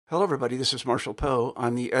Hello, everybody. This is Marshall Poe.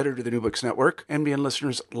 I'm the editor of the New Books Network. NBN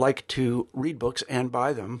listeners like to read books and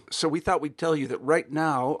buy them. So we thought we'd tell you that right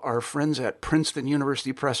now, our friends at Princeton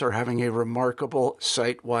University Press are having a remarkable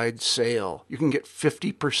site-wide sale. You can get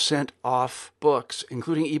 50% off books,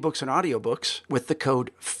 including ebooks and audiobooks, with the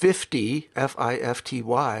code 50,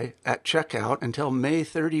 F-I-F-T-Y, at checkout until May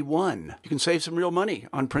 31. You can save some real money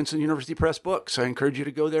on Princeton University Press books. I encourage you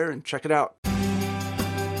to go there and check it out.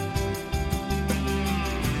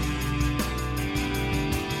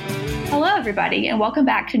 Hello, everybody, and welcome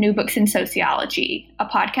back to New Books in Sociology, a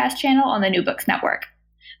podcast channel on the New Books Network.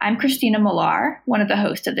 I'm Christina Millar, one of the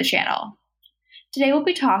hosts of the channel. Today we'll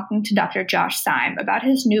be talking to Dr. Josh Syme about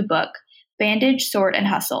his new book, Bandage, Sword, and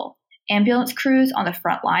Hustle, Ambulance Crews on the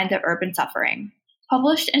Front Lines of Urban Suffering,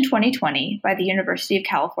 published in 2020 by the University of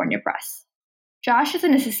California Press. Josh is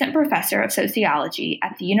an assistant professor of sociology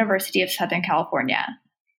at the University of Southern California.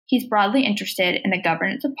 He's broadly interested in the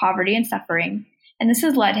governance of poverty and suffering, and this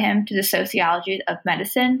has led him to the sociologies of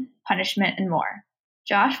medicine, punishment, and more.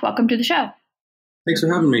 Josh, welcome to the show. Thanks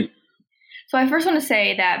for having me. So I first want to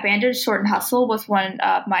say that Bandage, Sword, and Hustle was one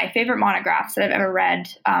of my favorite monographs that I've ever read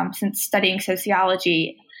since studying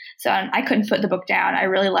sociology. So I couldn't put the book down. I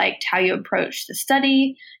really liked how you approached the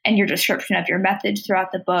study and your description of your methods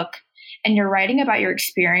throughout the book. And your writing about your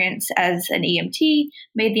experience as an EMT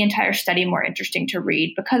made the entire study more interesting to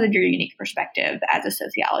read because of your unique perspective as a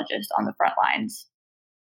sociologist on the front lines.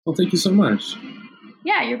 Well, thank you so much.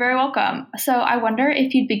 Yeah, you're very welcome. So I wonder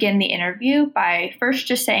if you'd begin the interview by first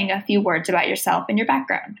just saying a few words about yourself and your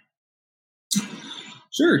background.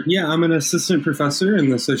 Sure. Yeah, I'm an assistant professor in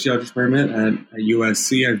the sociology department at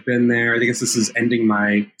USC. I've been there, I guess this is ending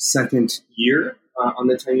my second year on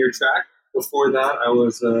the tenure track. Before that, I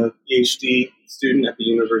was a PhD student at the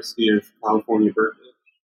University of California, Berkeley.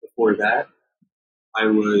 Before that, I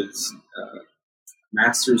was a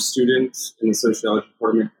master's student in the sociology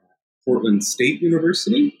department at Portland State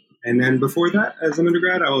University. And then before that, as an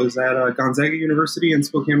undergrad, I was at Gonzaga University in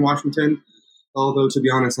Spokane, Washington. Although, to be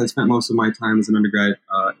honest, I spent most of my time as an undergrad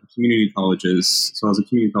in community colleges. So I was a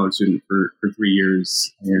community college student for 3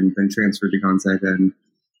 years and then transferred to Gonzaga and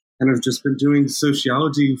kind of just been doing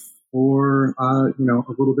sociology for, a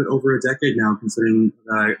little bit over a decade now, considering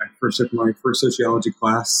that I first took my first sociology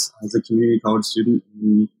class as a community college student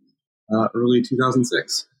in early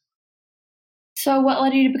 2006. So what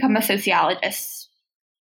led you to become a sociologist?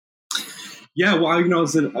 Yeah, well,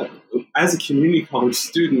 as a community college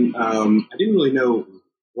student, I didn't really know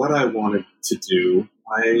what I wanted to do.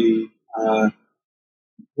 I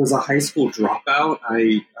was a high school dropout.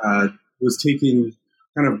 I was taking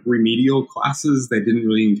kind of remedial classes that didn't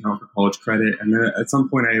really count for college credit. And then at some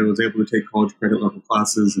point I was able to take college credit level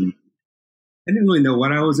classes, and I didn't really know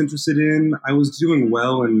what I was interested in. I was doing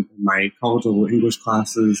well in my college level English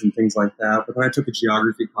classes and things like that. But then I took a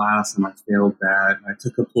geography class and I failed that. And I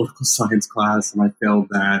took a political science class and I failed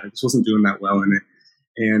that. I just wasn't doing that well in it.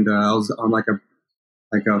 And I was on like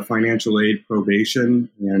a financial aid probation,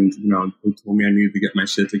 and they told me I needed to get my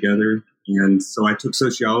shit together. And so I took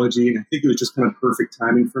sociology, and I think it was just kind of perfect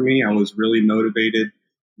timing for me. I was really motivated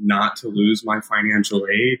not to lose my financial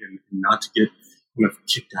aid and not to get kind of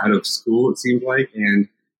kicked out of school, it seemed like. And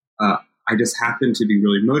I just happened to be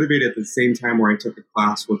really motivated at the same time where I took a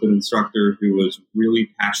class with an instructor who was really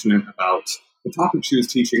passionate about the topic she was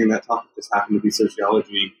teaching, and that topic just happened to be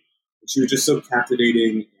sociology. And she was just so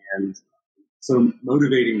captivating and so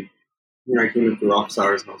motivating. I came in through office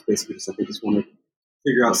hours, and I was basically just like, I just want to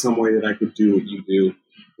figure out some way that I could do what you do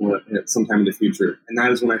at sometime in the future. And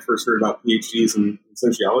that is when I first heard about PhDs in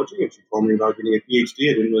sociology, and she told me about getting a PhD.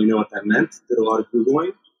 I didn't really know what that meant, did a lot of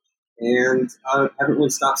Googling, and haven't really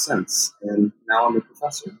stopped since. And now I'm a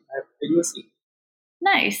professor at USC.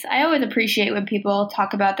 Nice. I always appreciate when people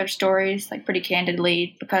talk about their stories like pretty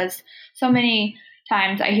candidly, because so many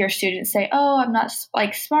times I hear students say, oh, I'm not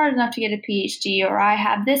smart enough to get a PhD, or I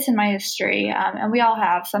have this in my history. And we all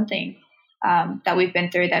have something that we've been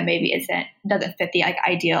through that maybe doesn't fit the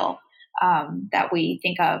ideal that we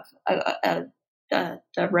think of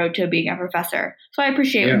the road to being a professor. So I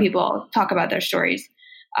appreciate when people talk about their stories.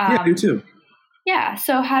 Yeah, you too. Yeah.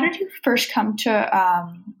 So how did you first come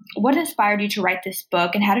to, what inspired you to write this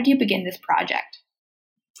book, and how did you begin this project?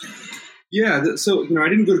 Yeah. So, I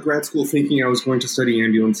didn't go to grad school thinking I was going to study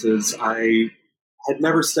ambulances. I had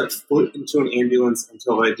never stepped foot into an ambulance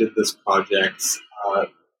until I did this project.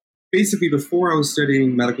 Basically, before I was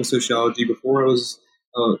studying medical sociology, before I was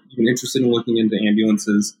even interested in looking into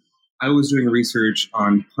ambulances, I was doing research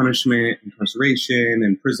on punishment, incarceration,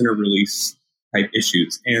 and prisoner release type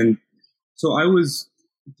issues. And so I was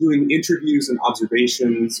doing interviews and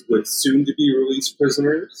observations with soon-to-be-released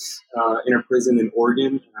prisoners in a prison in Oregon.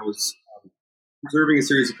 And I was observing a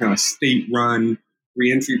series of kind of state-run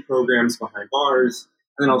reentry programs behind bars.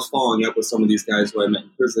 And then I was following up with some of these guys who I met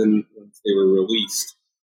in prison once they were released.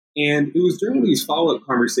 And it was during these follow-up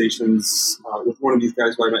conversations with one of these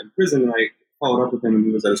guys who I met in prison, and I followed up with him, and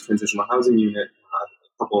he was at his transitional housing unit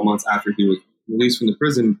a couple of months after he was released from the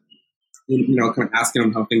prison. Kind of asking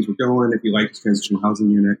him how things were going, if he liked his transitional housing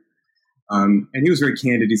unit. And he was very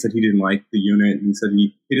candid. He said he didn't like the unit, and he said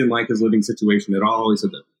he didn't like his living situation at all. He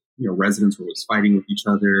said that, residents were always fighting with each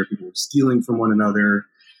other, people were stealing from one another.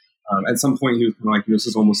 At some point, he was kind of like, this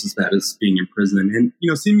is almost as bad as being in prison.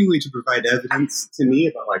 And, seemingly to provide evidence to me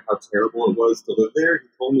about like how terrible it was to live there, he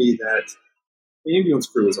told me that the ambulance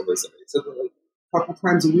crew was always there. He said that like a couple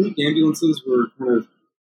times a week, ambulances were kind of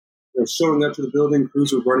showing up to the building,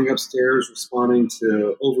 crews were running upstairs, responding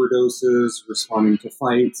to overdoses, responding to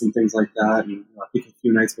fights and things like that. And I think a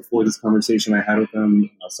few nights before this conversation I had with him,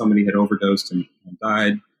 somebody had overdosed and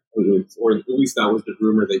died, or at least that was the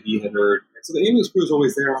rumor that he had heard. And so the ambulance crew was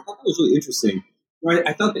always there. And I thought that was really interesting.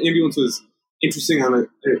 I thought the ambulance was interesting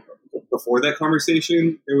before that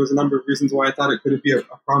conversation. There was a number of reasons why I thought it could be a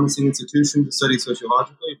promising institution to study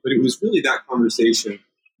sociologically, but it was really that conversation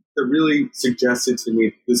that really suggested to me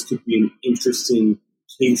that this could be an interesting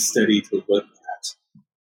case study to look at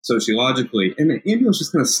sociologically. And the ambulance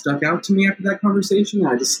just kind of stuck out to me after that conversation.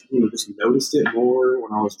 I just noticed it more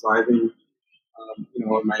when I was driving, in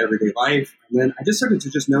my everyday life. And then I just started to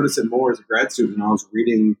just notice it more as a grad student when I was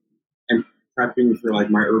reading and prepping for like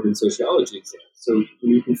my urban sociology exam. So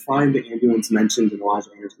you can find the ambulance mentioned in Elijah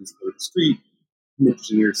Anderson's Code of the Street,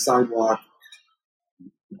 Engineer's Sidewalk,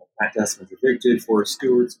 Pat Desmond's Evicted, Forrest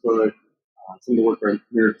Stewart's book, some of the work by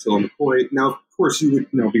Mary Till McCoy. Now, of course, you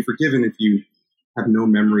would be forgiven if you have no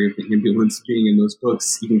memory of the ambulance being in those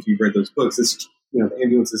books, even if you've read those books. It's, the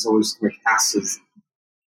ambulance is always kind of cast as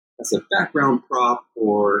a background prop,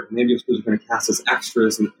 or an ambulance crew is going to cast as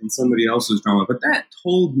extras in somebody else's drama. But that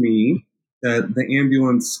told me that the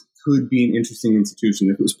ambulance could be an interesting institution.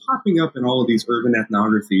 If it was popping up in all of these urban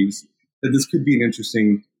ethnographies, that this could be an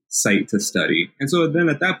interesting site to study. And so then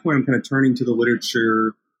at that point, I'm kind of turning to the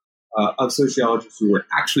literature of sociologists who were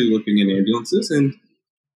actually looking at ambulances. And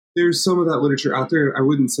there's some of that literature out there. I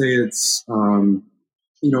wouldn't say it's,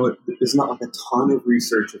 it's not like a ton of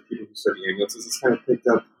research of people who study ambulances. It's kind of picked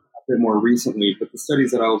up a bit more recently. But the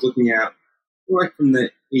studies that I was looking at were like from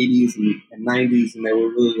the 80s and 90s, and they were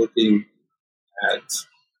really looking at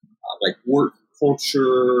like work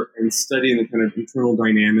culture and studying the kind of internal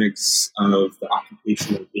dynamics of the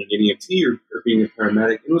occupation of being an EMT or being a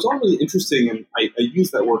paramedic. It was all really interesting, and I use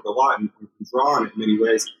that work a lot and draw on it in many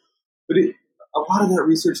ways. But a lot of that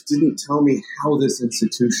research didn't tell me how this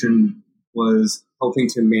institution was helping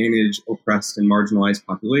to manage oppressed and marginalized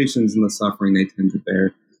populations and the suffering they tend to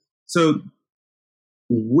bear. So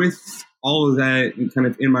with all of that kind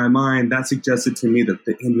of in my mind, that suggested to me that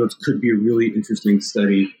the ambulance could be a really interesting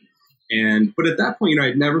study. But at that point,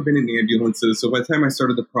 I'd never been in ambulances. So by the time I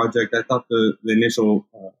started the project, I thought the initial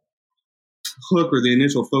hook or the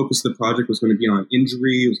initial focus of the project was going to be on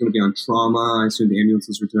injury. It was going to be on trauma. I assumed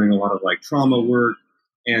ambulances were doing a lot of like trauma work.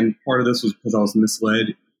 And part of this was because I was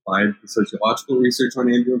misled by the sociological research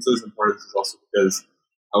on ambulances. And part of this is also because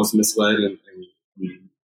I was misled in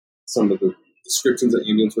some of the descriptions that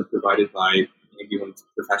ambulance were provided by ambulance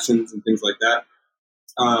professions and things like that.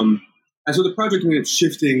 And so the project ended up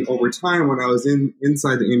shifting over time. When I was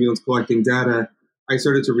inside the ambulance collecting data, I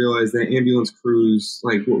started to realize that ambulance crews,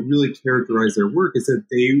 like what really characterized their work is that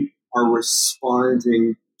they are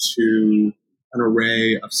responding to an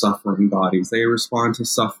array of suffering bodies. They respond to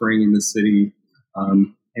suffering in the city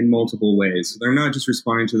in multiple ways. So they're not just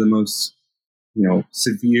responding to the most,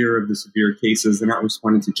 severe of the severe cases. They're not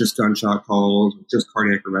responding to just gunshot calls, or just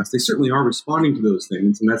cardiac arrest. They certainly are responding to those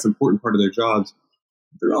things, and that's an important part of their jobs.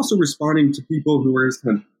 They're also responding to people who are just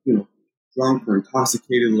kind of, drunk or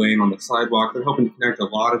intoxicated, laying on the sidewalk. They're helping to connect a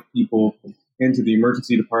lot of people into the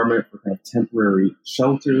emergency department for kind of temporary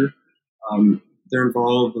shelter. They're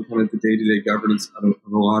involved in kind of the day-to-day governance of a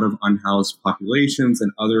lot of unhoused populations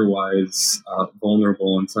and otherwise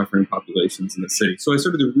vulnerable and suffering populations in the city. So I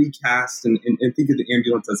started to recast and think of the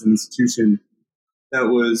ambulance as an institution that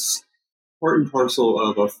was part and parcel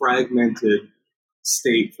of a fragmented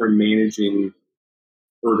state for managing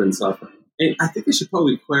urban suffering. And I think I should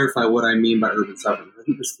probably clarify what I mean by urban suffering. I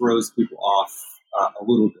think this throws people off a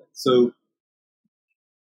little bit. So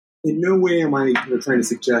in no way am I trying to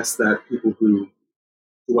suggest that people who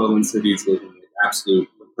dwell in cities live in absolute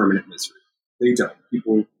or permanent misery. They don't.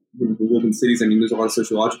 People who live in cities. I mean, there's a lot of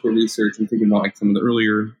sociological research. I'm thinking about like some of the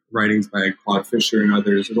earlier writings by Claude Fisher and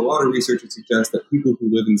others. There's a lot of research that suggests that people who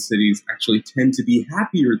live in cities actually tend to be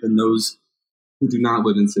happier than those who do not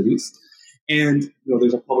live in cities. And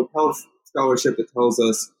there's a public health scholarship that tells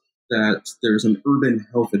us that there's an urban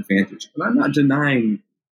health advantage. And I'm not denying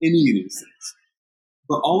any of these things.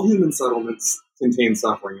 But all human settlements contain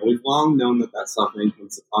suffering. And we've long known that suffering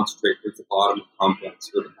tends to concentrate towards the bottom of complex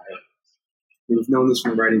urban hierarchies. We've known this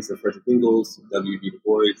from writings of Frederick Ingalls, W.B. Du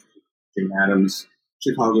Bois, Jim Adams,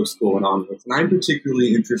 Chicago School, and onwards. And I'm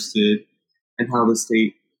particularly interested in how the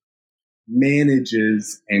state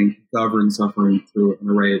manages and governs suffering through an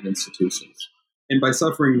array of institutions. And by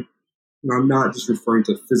suffering, I'm not just referring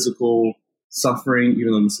to physical suffering,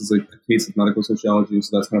 even though this is a case of medical sociology,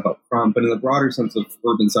 so that's kind of up front. But in the broader sense of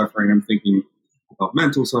urban suffering, I'm thinking about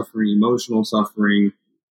mental suffering, emotional suffering,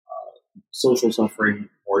 social suffering,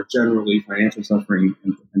 or generally financial suffering,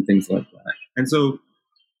 and things like that. And so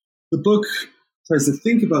the book tries to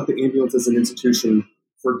think about the ambulance as an institution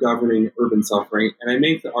for governing urban suffering, and I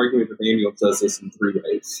make the argument that the ambulance does this in three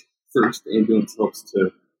ways. First, the ambulance helps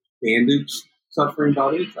to bandage suffering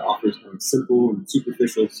bodies. It offers kind of simple and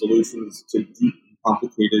superficial solutions to deep and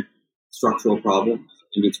complicated structural problems.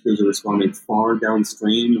 Ambulance crews are responding far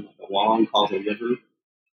downstream of the long causal river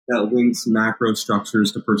that links macro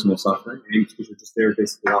structures to personal suffering. Ambulance crews are just there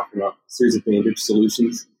basically offering up a series of bandage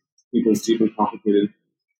solutions to people's deep and complicated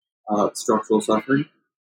structural suffering.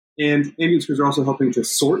 And ambulance crews are also helping to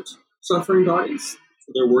sort suffering bodies.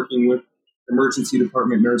 So they're working with emergency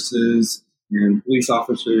department nurses and police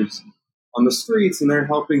officers on the streets, and they're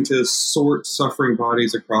helping to sort suffering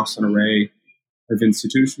bodies across an array of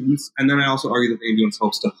institutions. And then I also argue that the ambulance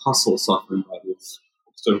helps to hustle suffering bodies,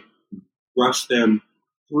 so rush them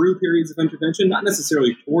through periods of intervention, not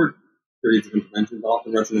necessarily toward periods of intervention, but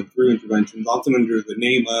often rushing them through interventions, often under the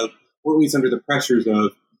name of, or at least under the pressures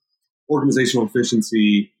of, organizational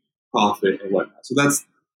efficiency, profit, and whatnot. So that's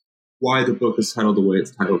why the book is titled the way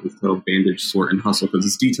it's titled. It's titled Bandage, Sort, and Hustle, because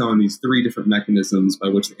it's detailing these three different mechanisms by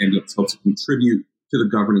which the ambulance helps to contribute to the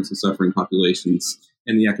governance of suffering populations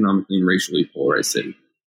in the economically and racially polarized city.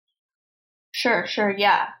 Sure,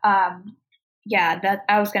 yeah. That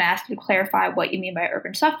I was going to ask you to clarify what you mean by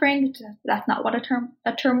urban suffering. That's not what a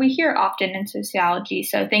term we hear often in sociology.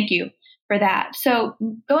 So thank you for that. So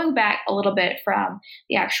going back a little bit from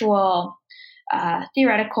the actual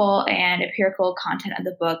theoretical and empirical content of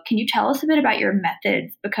the book, can you tell us a bit about your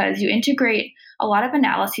methods? Because you integrate a lot of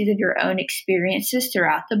analyses of your own experiences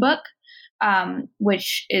throughout the book,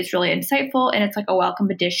 which is really insightful, and it's like a welcome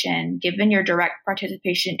addition given your direct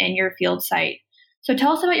participation in your field site. So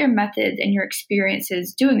tell us about your methods and your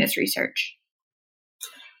experiences doing this research.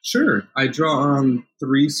 Sure. I draw on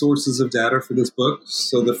three sources of data for this book.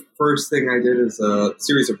 So the first thing I did is a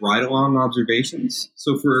series of ride-along observations.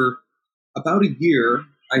 So for about a year,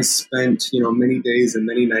 I spent, many days and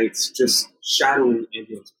many nights just shadowing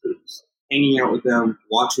ambulance crews, hanging out with them,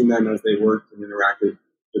 watching them as they worked and interacted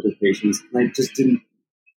with their patients. And I just didn't,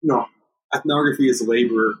 ethnography is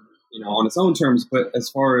labor, on its own terms, but as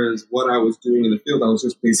far as what I was doing in the field, I was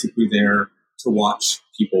just basically there to watch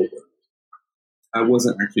people work. I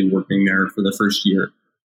wasn't actually working there for the first year.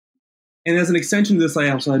 And as an extension to this, I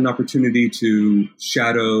also had an opportunity to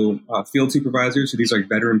shadow field supervisors. So these are like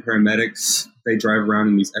veteran paramedics. They drive around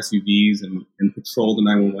in these SUVs and patrol the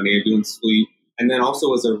 911 ambulance fleet. And then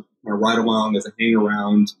also as a ride-along, as a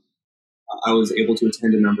hang-around, I was able to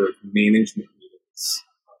attend a number of management meetings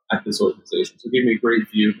at this organization. So it gave me a great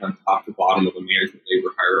view from top to bottom of the management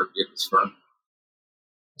labor hierarchy at this firm.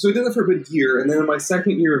 So I did that for a good year. And then in my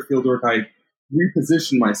second year of fieldwork, I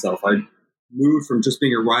repositioned myself. I moved from just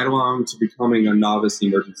being a ride-along to becoming a novice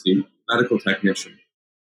emergency medical technician.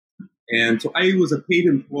 And so I was a paid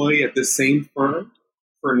employee at this same firm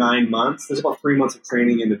for 9 months. There's about 3 months of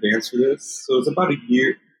training in advance for this. So it's about a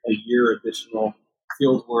year additional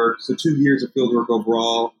field work. So 2 years of field work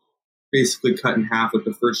overall, basically cut in half with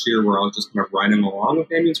the first year where I was just kind of riding along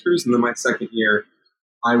with ambulance crews. And then my second year,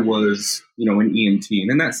 I was, an EMT.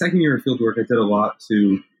 And in that second year of field work, I did a lot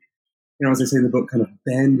to, as I say in the book, kind of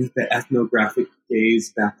bend the ethnographic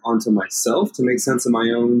gaze back onto myself to make sense of my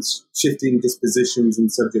own shifting dispositions and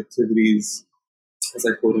subjectivities as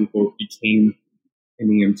I quote unquote became an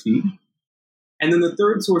EMT. And then the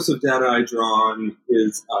third source of data I draw on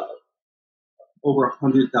is over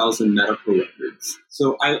 100,000 medical records.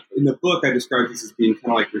 So in the book, I describe these as being kind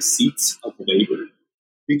of like receipts of labor,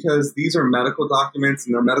 because these are medical documents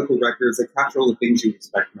and they're medical records that capture all the things you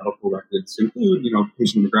expect medical records to include,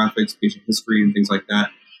 patient demographics, patient history, and things like that.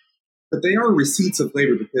 But they are receipts of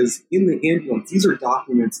labor because in the ambulance, these are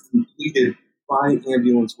documents completed by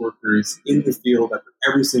ambulance workers in the field after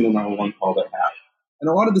every single 911 call they have. And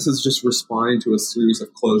a lot of this is just responding to a series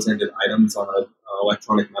of closed-ended items on an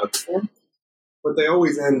electronic medical form. But they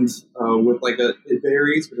always end with it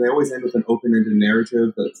varies, but they always end with an open-ended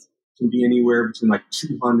narrative that can be anywhere between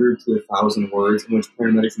 200 to 1,000 words, in which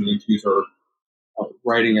paramedics and EMTs are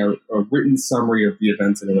writing a written summary of the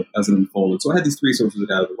events as it unfolded. So I had these three sources of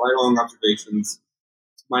data: the ride-along observations,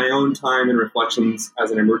 my own time and reflections as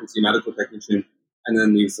an emergency medical technician, and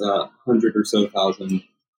then these 100 or so thousand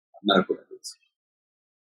medical records.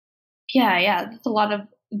 Yeah, that's a lot of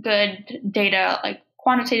good data, like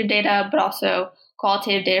quantitative data, but also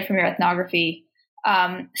qualitative data from your ethnography.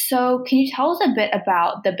 So can you tell us a bit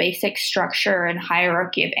about the basic structure and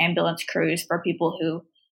hierarchy of ambulance crews for people who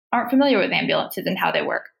aren't familiar with ambulances and how they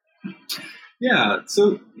work? Yeah,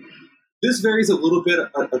 so this varies a little bit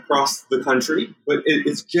across the country, but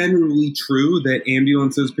it's generally true that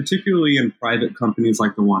ambulances, particularly in private companies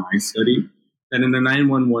like the one I studied, that in the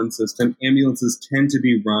 911 system, ambulances tend to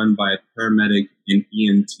be run by a paramedic and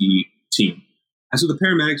EMT team. And so the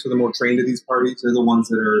paramedics are the more trained of these parties. They're the ones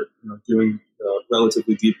that are doing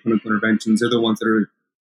relatively deep clinical interventions. They're the ones that are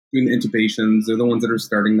doing the intubations. They're the ones that are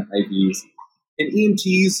starting the IVs. And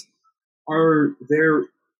EMTs are there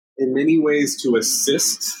in many ways to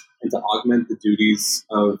assist and to augment the duties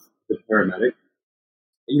of the paramedic.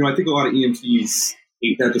 I think a lot of EMTs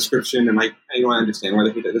hate that description, and I understand why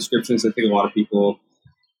they hate that description. So I think a lot of people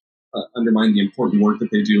undermine the important work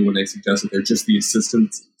that they do when they suggest that they're just the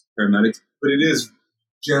assistants to paramedics. But it is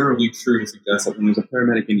generally true to suggest that when there's a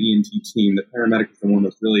paramedic and EMT team, the paramedic is the one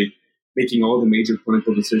that's really making all the major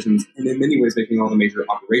clinical decisions, and in many ways making all the major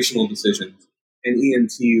operational decisions. And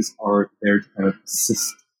EMTs are there to kind of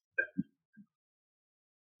assist them.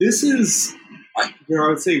 This is, I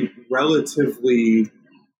would say, relatively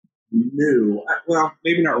new. Well,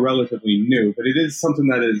 maybe not relatively new, but it is something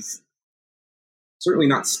that is certainly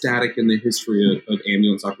not static in the history of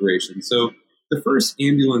ambulance operations. So the first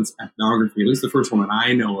ambulance ethnography, at least the first one that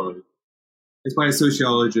I know of, is by a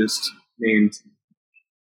sociologist named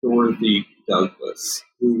Dorothy Douglas,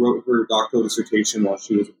 who wrote her doctoral dissertation while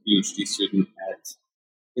she was a PhD student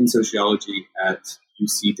in sociology at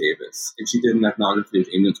UC Davis. And she did an ethnography of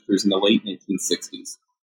ambulance crews in the late 1960s.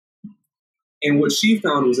 And what she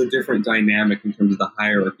found was a different dynamic in terms of the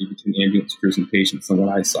hierarchy between ambulance crews and patients than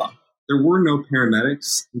what I saw. There were no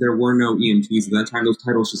paramedics. There were no EMTs. At that time, those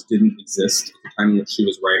titles just didn't exist at the time in which she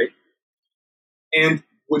was writing. And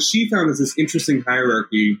what she found is this interesting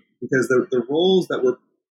hierarchy, because the roles that were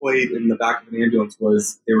played in the back of an ambulance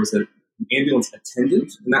was there was an ambulance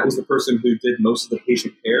attendant, and that was the person who did most of the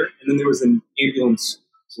patient care. And then there was an ambulance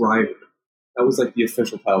driver. That was like the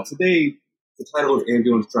official title. Today, the title of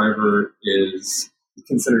ambulance driver is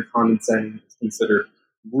considered condescending, it's considered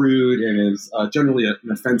rude, and is generally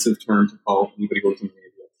an offensive term to call anybody who works in the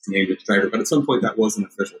ambulance an ambulance driver. But at some point, that was an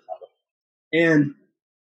official title. And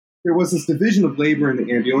there was this division of labor in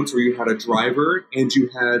the ambulance where you had a driver and you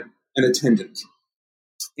had an attendant.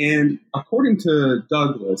 And according to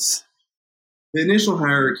Douglas, the initial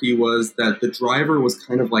hierarchy was that the driver was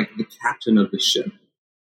kind of like the captain of the ship,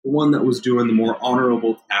 the one that was doing the more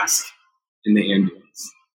honorable task in the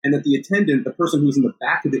ambulance. And that the attendant, the person who was in the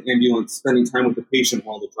back of the ambulance spending time with the patient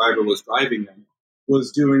while the driver was driving them,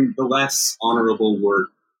 was doing the less honorable work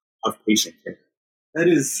of patient care. That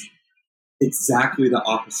is exactly the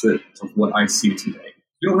opposite of what I see today.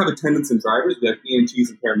 We don't have attendants and drivers, we have EMTs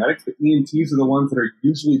and paramedics, but EMTs are the ones that are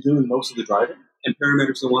usually doing most of the driving, and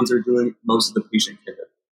paramedics are the ones that are doing most of the patient care.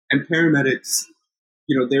 And paramedics,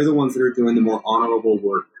 they're the ones that are doing the more honorable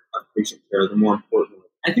work of patient care, the more important work.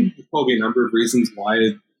 I think there's probably a number of reasons why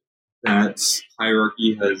that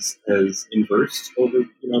hierarchy has inversed over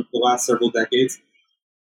the last several decades.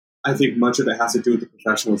 I think much of it has to do with the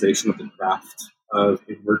professionalization of the craft of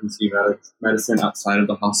emergency medicine outside of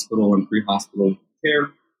the hospital and pre-hospital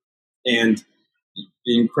care, and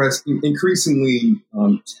the increasingly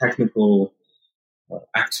technical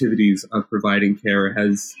activities of providing care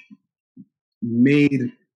has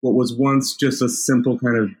made what was once just a simple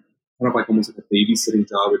kind of like almost like a babysitting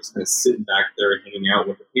job, or just kind of sitting back there and hanging out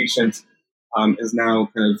with the patient, is now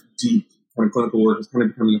kind of deep kind of clinical work is kind of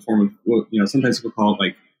becoming a form of, sometimes people call it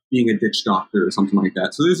like being a ditch doctor or something like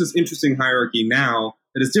that. So there's this interesting hierarchy now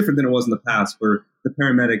that is different than it was in the past, where the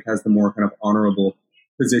paramedic has the more kind of honorable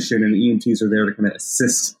position and EMTs are there to kind of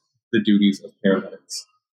assist the duties of paramedics.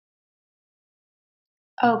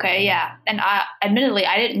 Okay, yeah. And admittedly,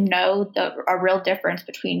 I didn't know a real difference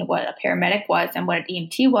between what a paramedic was and what an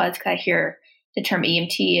EMT was, because I hear the term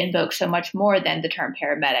EMT invoked so much more than the term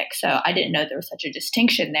paramedic. So I didn't know there was such a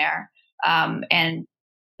distinction there. And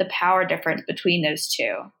the power difference between those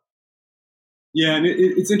two? Yeah, and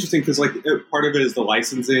it's interesting because like part of it is the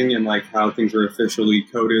licensing and like how things are officially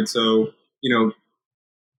coded. So,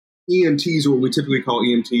 EMTs, or what we typically call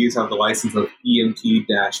EMTs, have the license of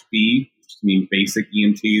EMT-B, which means basic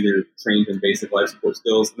EMT. They're trained in basic life support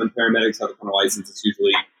skills. And then paramedics have a kind of license that's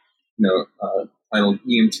usually, titled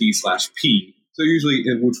EMT/P. So usually,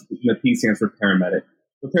 which the P stands for paramedic.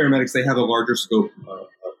 The paramedics, they have a larger scope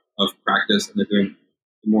of practice, and they're doing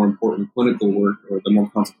the more important clinical work or the more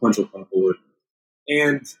consequential clinical work.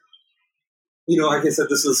 And, like I said,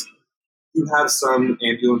 you have some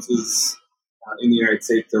ambulances in the United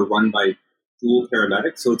States that are run by dual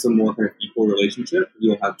paramedics, so it's a more kind of equal relationship.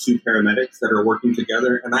 You'll have two paramedics that are working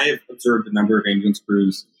together, and I have observed a number of ambulance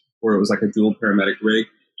crews where it was like a dual paramedic rig,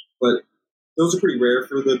 but those are pretty rare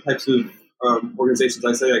for the types of organizations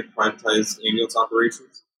I say, like privatized ambulance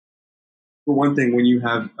operations. For one thing, when you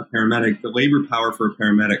have a paramedic, the labor power for a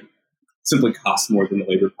paramedic simply costs more than the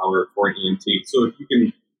labor power for an EMT. So if you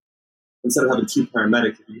can, instead of having two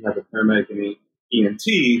paramedics, if you have a paramedic and an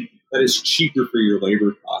EMT, that is cheaper for your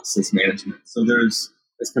labor costs as management. So there's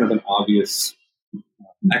kind of an obvious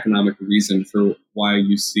economic reason for why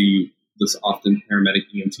you see this often paramedic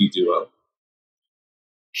EMT duo.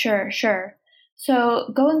 Sure.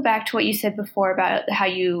 So going back to what you said before about how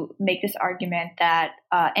you make this argument that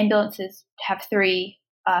ambulances have three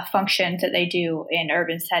functions that they do in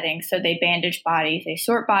urban settings. So they bandage bodies, they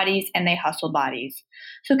sort bodies, and they hustle bodies.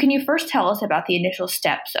 So can you first tell us about the initial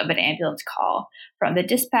steps of an ambulance call, from the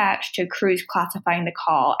dispatch to crews classifying the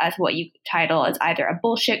call as what you title as either a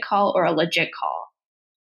bullshit call or a legit call?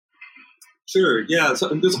 Sure, yeah. So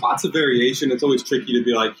there's lots of variation. It's always tricky to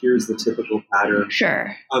be like, here's the typical pattern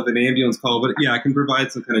of an ambulance call. But yeah, I can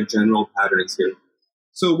provide some kind of general patterns here.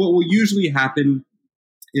 So what will usually happen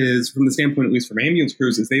is, from the standpoint, at least from ambulance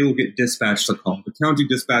crews, is they will get dispatched a call. The county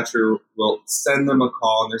dispatcher will send them a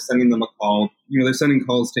call, and they're sending them a call. They're sending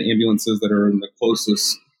calls to ambulances that are in the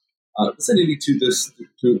closest vicinity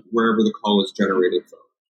to wherever the call is generated from.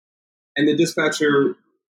 And the dispatcher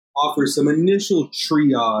offers some initial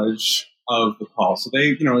triage of the call. So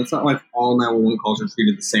they, it's not like all 911 calls are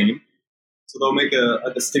treated the same. So they'll make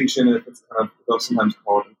a distinction if it's they'll sometimes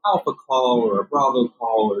call it an alpha call or a Bravo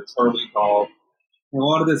call or a Charlie call. And a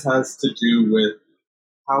lot of this has to do with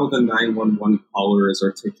how the 911 caller is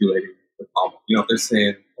articulating the problem. If they're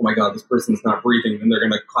saying, oh my God, this person's not breathing, then they're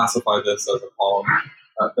going to classify this as a call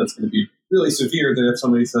that's going to be really severe than if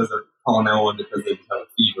somebody says they're calling 911 because they have a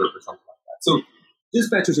fever or something like that. So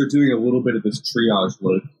dispatchers are doing a little bit of this triage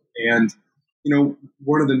work. And,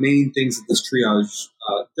 one of the main things that this triage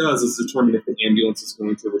does is determine if the ambulance is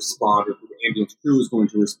going to respond, or if the ambulance crew is going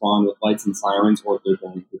to respond with lights and sirens, or if they're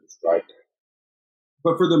going to just drive there.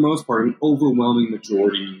 But for the most part, an overwhelming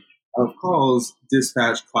majority of calls,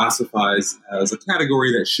 dispatch classifies as a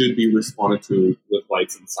category that should be responded to with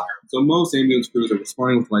lights and sirens. So most ambulance crews are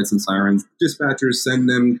responding with lights and sirens. Dispatchers send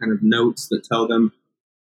them kind of notes that tell them,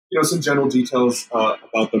 some general details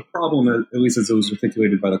about the problem, at least as it was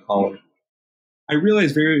articulated by the caller. I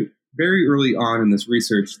realized very, very early on in this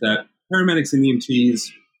research that paramedics and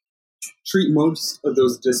EMTs treat most of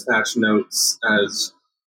those dispatch notes as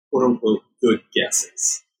quote-unquote good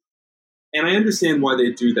guesses. And I understand why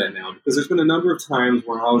they do that now, because there's been a number of times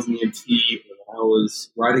when I was an EMT or when I was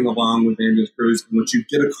riding along with ambulance crews in which you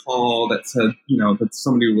get a call that said, that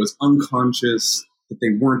somebody was unconscious, that they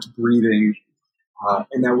weren't breathing,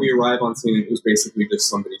 and that we arrive on scene and it was basically just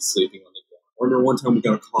somebody sleeping on the ground. I remember one time we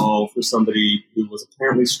got a call for somebody who was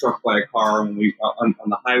apparently struck by a car when we on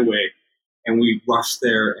the highway, and we rushed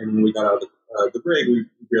there, and when we got out of the brig, we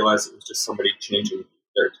realized it was just somebody changing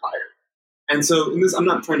their tire. And so in this, I'm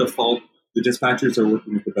not trying to fault the dispatchers. Are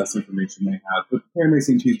working with the best information they have, but paramedics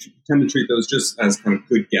and EMTs tend to treat those just as kind of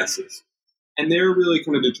good guesses. And they're really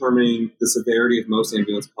kind of determining the severity of most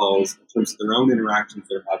ambulance calls in terms of their own interactions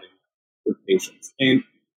they're having with patients. And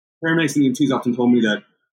paramedics and EMTs often told me that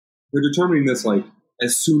they're determining this like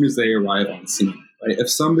as soon as they arrive on scene. Right? If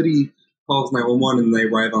somebody calls 911 and they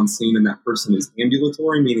arrive on scene and that person is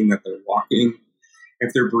ambulatory, meaning that they're walking,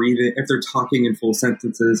 if they're breathing, if they're talking in full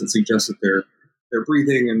sentences, it suggests that they're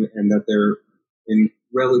breathing and that they're in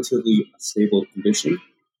relatively stable condition,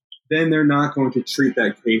 then they're not going to treat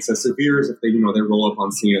that case as severe as if they roll up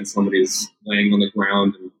on scene and somebody's laying on the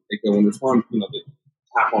ground and they go and respond, they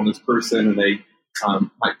tap on this person and they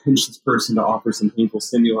might pinch this person to offer some painful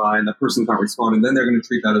stimuli and the person's not responding. Then they're going to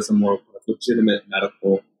treat that as a more legitimate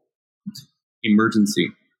medical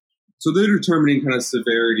emergency. So they're determining kind of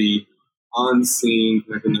severity on scene,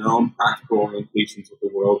 kind of in their own practical orientations with the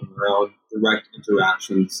world and their own direct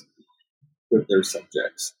interactions with their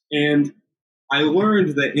subjects. And I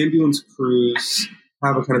learned that ambulance crews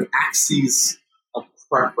have a kind of axes of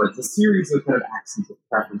preference, a series of kind of axes of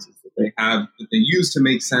preferences that they have that they use to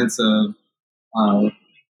make sense of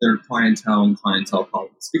their clientele and clientele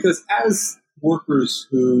problems. Because as workers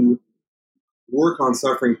who work on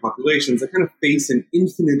suffering populations, they kind of face an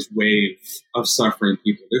infinite wave of suffering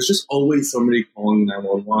people. There's just always somebody calling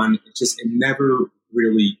 911. It never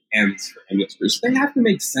really ends for ambulance crews. They have to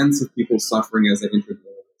make sense of people's suffering as they enter the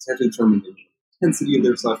ambulance. They have to determine the intensity of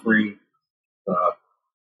their suffering, the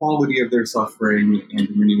quality of their suffering, and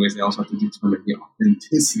in many ways they also have to determine the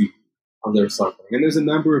authenticity of their suffering. And there's a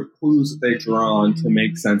number of clues that they draw on to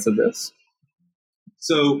make sense of this.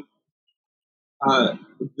 So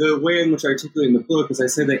the way in which I articulate in the book is I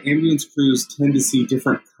say that ambulance crews tend to see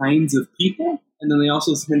different kinds of people, and then they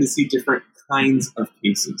also tend to see different kinds of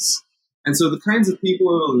cases. And so the kinds of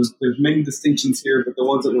people, there's many distinctions here, but the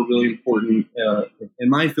ones that were really important in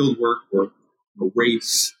my field work were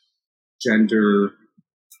race, gender,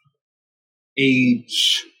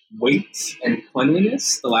 age, weight, and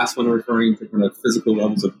cleanliness. The last one referring to kind of physical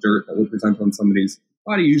levels of dirt that would present on somebody's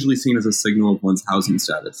body, usually seen as a signal of one's housing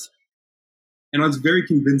status. And I was very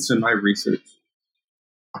convinced in my research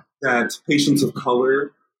that patients of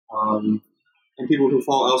color and people who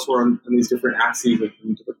fall elsewhere on these different axes of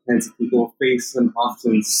different kinds of people face an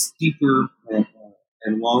often steeper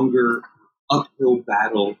and longer uphill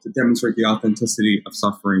battle to demonstrate the authenticity of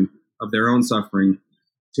suffering, of their own suffering,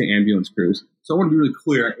 to ambulance crews. So I want to be really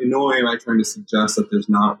clear. In no way am I trying to suggest that there's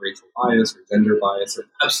not racial bias or gender bias. There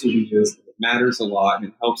absolutely is. It matters a lot, and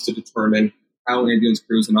it helps to determine how ambulance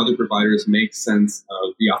crews and other providers make sense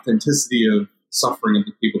of the authenticity of suffering of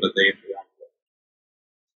the people that they interact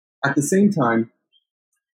with. At the same time,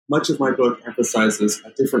 much of my book emphasizes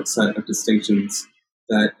a different set of distinctions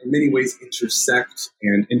that in many ways intersect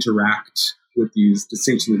and interact with these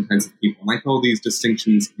distinctions in kinds of people. And I call these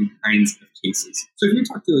distinctions in kinds of cases. So if you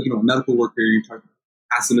talk to a medical worker,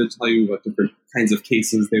 ask them to tell you about different kinds of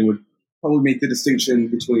cases, they would probably make the distinction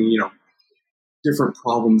between, different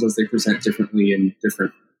problems as they present differently in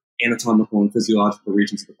different anatomical and physiological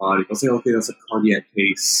regions of the body. They'll say, okay, that's a cardiac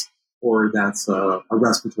case, or that's a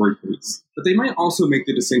respiratory case. But they might also make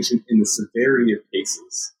the distinction in the severity of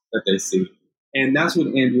cases that they see. And that's what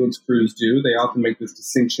ambulance crews do. They often make this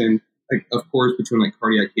distinction, of course, between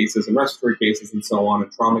cardiac cases and respiratory cases and so on,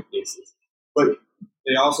 and trauma cases. But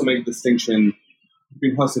they also make a distinction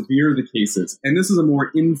between how severe the cases. And this is a more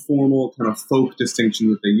informal kind of folk distinction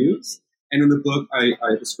that they use. And in the book,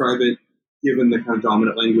 I describe it, given the kind of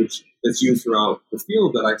dominant language that's used throughout the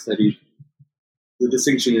field that I studied. The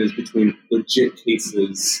distinction is between legit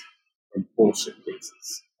cases and bullshit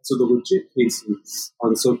cases. So the legit cases are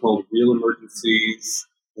the so-called real emergencies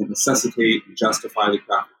that necessitate and justify the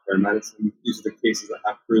craft of paramedicine. These are the cases that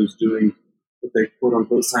have crews doing what they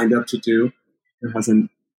quote-unquote signed up to do. It has an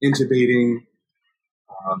intubating,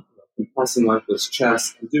 compressing lifeless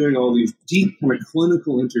chest, and doing all these deep kind of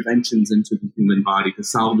clinical interventions into the human body to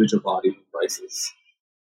salvage a body in crisis.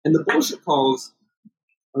 And the bullshit calls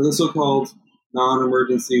are the so-called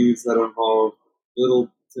non-emergencies that involve little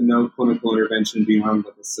to no clinical intervention beyond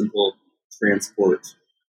a simple transport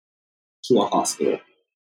to a hospital.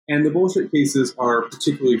 And the bullshit cases are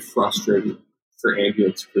particularly frustrating for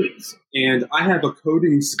ambulance crews. And I have a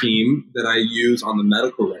coding scheme that I use on the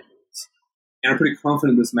medical records. And I'm pretty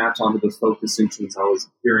confident this maps onto those folk distinctions I was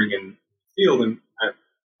hearing in the field. And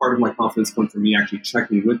part of my confidence comes from me actually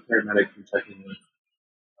checking with paramedics and checking with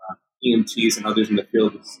EMTs and others in the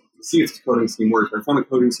field to see if the coding scheme works. I found a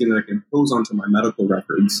coding scheme that I can impose onto my medical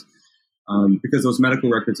records because those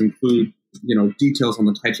medical records include, details on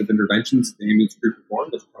the types of interventions the ambulance crew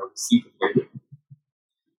performed as part of the seat of labor.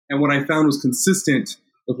 And what I found was consistent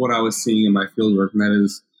with what I was seeing in my fieldwork, and that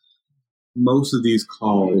is most of these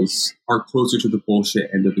calls are closer to the bullshit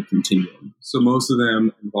end of the continuum. So most of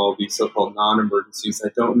them involve these so-called non-emergencies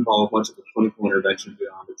that don't involve much of a clinical intervention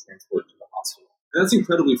beyond the transport to the hospital. And that's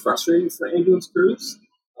incredibly frustrating for ambulance crews.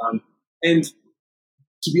 And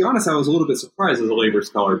to be honest, I was a little bit surprised as a labor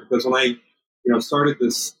scholar because when I started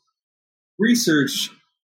this research,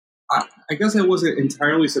 I guess I wasn't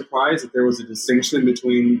entirely surprised that there was a distinction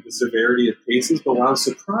between the severity of cases, but what I was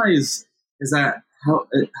surprised is that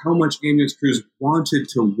how much ambulance crews wanted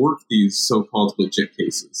to work these so-called legit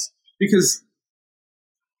cases. Because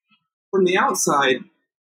from the outside,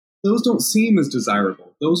 those don't seem as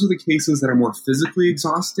desirable. Those are the cases that are more physically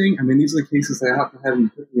exhausting. I mean, these are the cases that have to have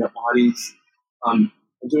them picking up bodies and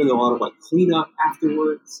doing a lot of cleanup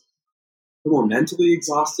afterwards. They're more mentally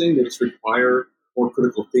exhausting. They just require more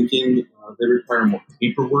critical thinking. They require more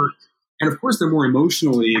paperwork. And of course, they're more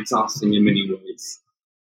emotionally exhausting in many ways.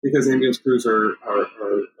 because ambulance crews are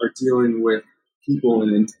dealing with people in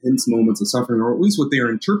intense moments of suffering, or at least what they are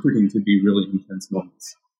interpreting to be really intense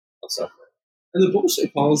moments of suffering. And the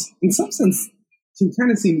bullshit calls, in some sense, can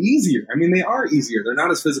kind of seem easier. I mean, they are easier. They're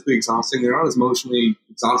not as physically exhausting. They're not as emotionally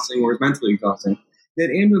exhausting or as mentally exhausting. Yet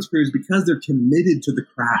ambulance crews, because they're committed to the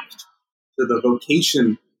craft, to the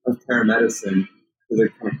vocation of paramedicine, to the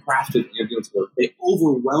kind of craft of ambulance work, they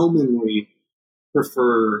overwhelmingly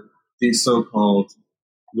prefer these so-called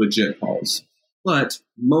legit calls. But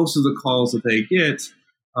most of the calls that they get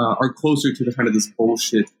are closer to the kind of this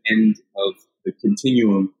bullshit end of the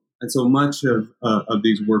continuum. And so much of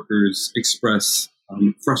these workers express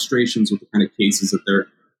frustrations with the kind of cases that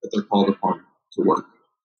they're called upon to work.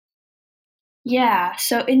 Yeah,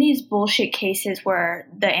 so in these bullshit cases where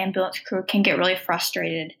the ambulance crew can get really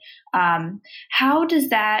frustrated, how does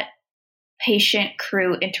that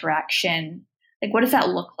patient-crew interaction, like what does that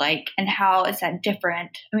look like and how is that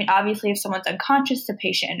different? I mean, obviously if someone's unconscious, the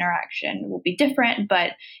patient interaction will be different,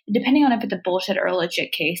 but depending on if it's a bullshit or a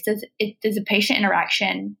legit case, does the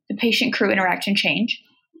patient-crew interaction change?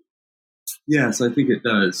 Yes, I think it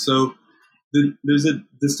does. So there's a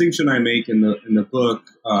distinction I make in the book,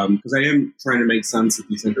 because I am trying to make sense of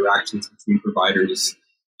these interactions between providers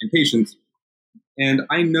and patients. And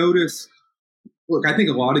I notice, look, I think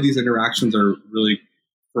a lot of these interactions are really,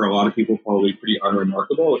 for a lot of people, probably pretty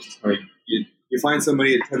unremarkable. It's just like you find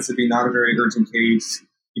somebody, it tends to be not a very urgent case.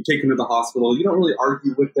 You take them to the hospital. You don't really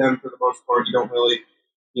argue with them for the most part. You don't really,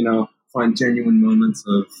 find genuine moments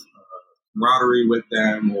of camaraderie with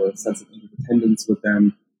them or a sense of interdependence with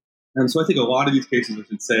them. And so I think a lot of these cases, I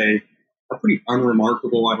should say, are pretty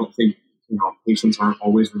unremarkable. I don't think, patients aren't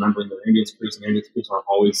always remembering their ambulance crews, and ambulance crews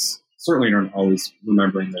certainly aren't always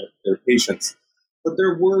remembering their patients. But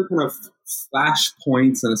there were kind of flash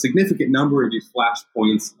points, and a significant number of these flash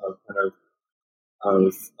points of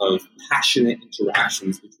of passionate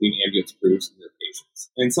interactions between ambulance crews and their patients.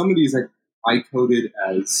 And some of these I coded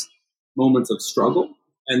as moments of struggle,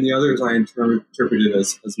 and the others I interpreted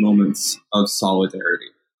as moments of solidarity.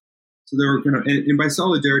 So there were and by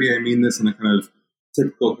solidarity, I mean this in a kind of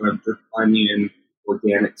typical kind of Durkheimian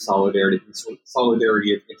organic solidarity of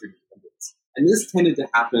interdependence. And this tended to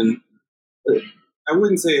happen, I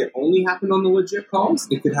wouldn't say it only happened on the legit calls.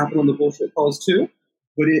 It could happen on the bullshit calls too,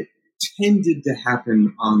 but it tended to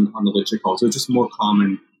happen on the legit calls. It was just more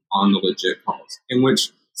common on the legit calls, in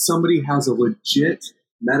which somebody has a legit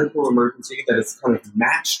medical emergency that is kind of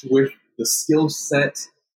matched with the skill set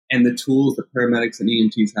and the tools that paramedics and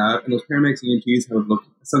EMTs have. And those paramedics and EMTs have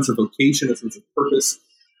a sense of vocation, a sense of purpose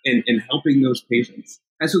in helping those patients.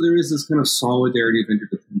 And so there is this kind of solidarity of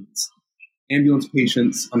interdependence. Ambulance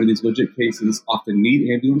patients under these legit cases often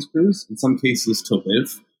need ambulance crews, in some cases to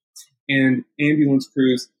live. And ambulance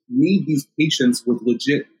crews need these patients with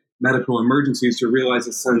legit medical emergencies to realize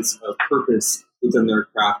a sense of purpose within their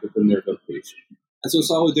craft, within their vocation. And so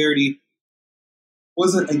solidarity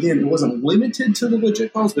it wasn't limited to the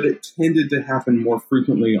legit calls, but it tended to happen more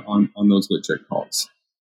frequently on those legit calls.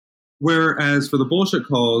 Whereas for the bullshit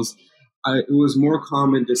calls, it was more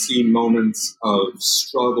common to see moments of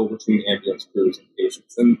struggle between ambulance crews and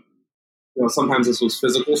patients. And sometimes this was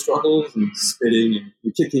physical struggles and spitting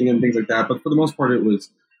and kicking and things like that, but for the most part it was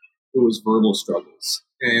verbal struggles.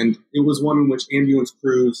 And it was one in which ambulance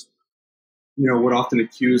crews would often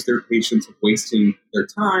accuse their patients of wasting their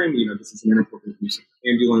time. This is an inappropriate use of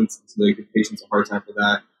the ambulance, so they give patients a hard time for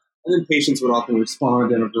that. And then patients would often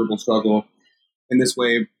respond in a verbal struggle in this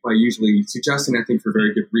way by usually suggesting, I think for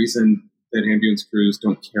very good reason, that ambulance crews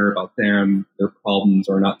don't care about them, their problems,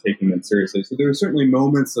 or not taking them seriously. So there are certainly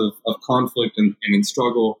moments of conflict and in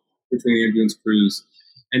struggle between ambulance crews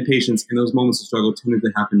and patients, and those moments of struggle tended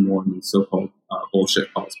to happen more in these so-called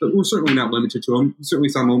bullshit calls. But we're certainly not limited to them. We certainly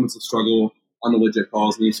saw moments of struggle on the legit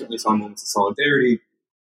calls, and you certainly saw moments of solidarity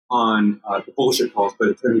on the bullshit calls, but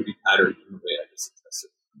it tended to be patterned in the way I just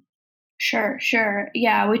suggested. Sure.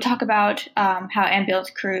 Yeah, we talk about how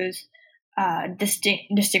ambulance crews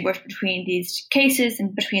distinguish between these cases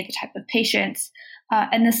and between the type of patients.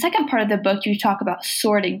 And the second part of the book, you talk about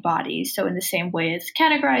sorting bodies. So in the same way as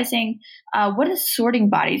categorizing, what does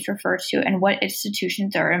sorting bodies refer to, and what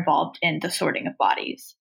institutions are involved in the sorting of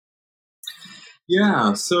bodies?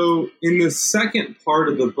 Yeah, so in the second part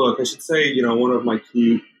of the book, I should say, one of my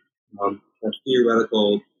key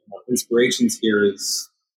theoretical inspirations here is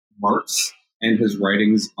Marx and his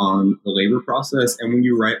writings on the labor process. And when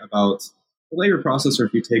you write about the labor process, or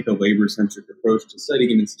if you take a labor-centric approach to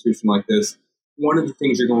studying an institution like this, one of the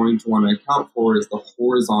things you're going to want to account for is the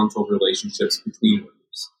horizontal relationships between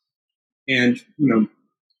workers. And,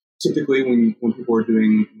 typically when people are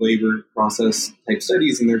doing labor process type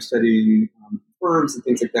studies and they're studying firms and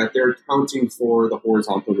things like that, they're accounting for the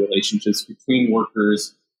horizontal relationships between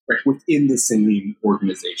workers right, within the same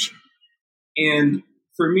organization. And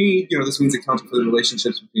for me, this means accounting for the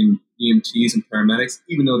relationships between EMTs and paramedics,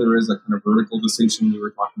 even though there is a kind of vertical distinction we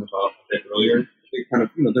were talking about a bit earlier. They kind of,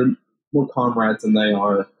 they're more comrades than they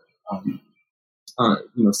are,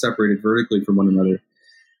 separated vertically from one another.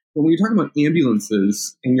 But when you're talking about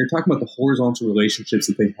ambulances and you're talking about the horizontal relationships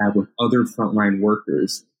that they have with other frontline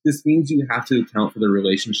workers, this means you have to account for the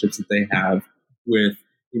relationships that they have with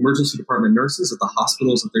emergency department nurses at the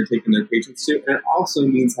hospitals that they're taking their patients to. And it also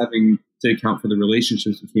means having to account for the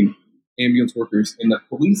relationships between ambulance workers and the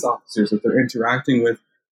police officers that they're interacting with,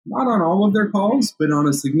 not on all of their calls, but on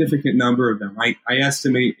a significant number of them. I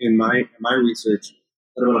estimate in my research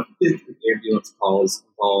that about a fifth of ambulance calls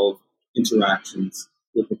involve interactions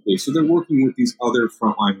with the police. So they're working with these other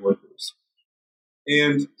frontline workers.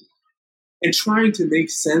 And trying to make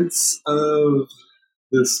sense of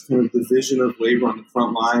this kind of division of labor on the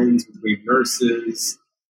front lines between nurses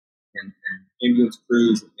and ambulance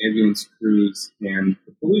crews and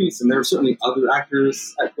the police. And there are certainly other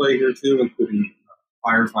actors at play here too, including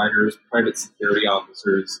firefighters, private security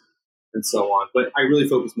officers, and so on. But I really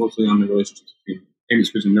focus mostly on the relationships between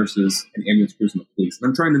ambulance crews and nurses and ambulance crews and the police. And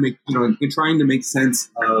I'm trying to make sense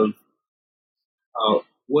of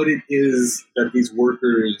what it is that these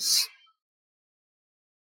workers,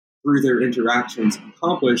 through their interactions,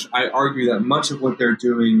 accomplish. I argue that much of what they're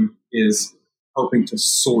doing is helping to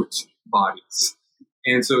sort bodies.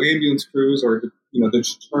 And so ambulance crews are, they're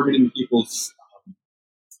determining people's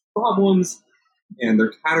problems, and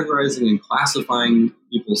they're categorizing and classifying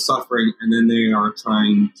people's suffering, and then they are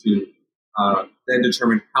trying to then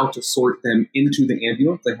determine how to sort them into the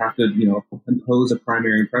ambulance. They have to, impose a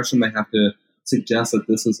primary impression. They have to suggest that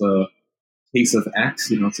this is a case of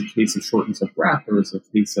X, it's a case of shortness of breath, or it's a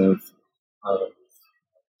case of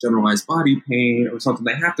generalized body pain or something.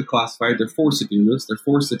 They have to classify it. They're forced to do this. They're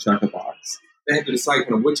forced to check a box. They have to decide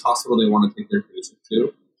kind of which hospital they want to take their patient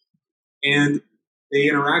to. And they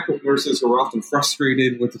interact with nurses who are often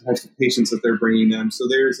frustrated with the types of patients that they're bringing them. So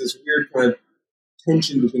there's this weird kind of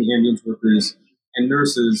tension between ambulance workers and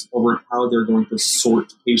nurses over how they're going to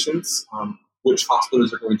sort patients, which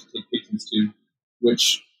hospitals are going to take patients to,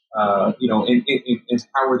 which, and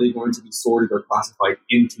how are they going to be sorted or classified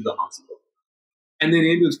into the hospital. And then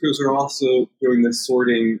ambulance crews are also doing this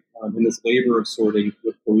sorting, in this labor of sorting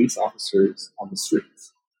with police officers on the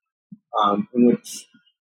streets. In which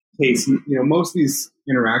case, most of these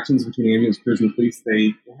interactions between ambulance crews and the police,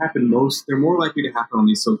 they're more likely to happen on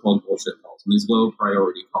these so-called bullshit calls, on these low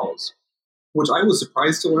priority calls, which I was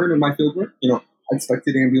surprised to learn in my fieldwork. I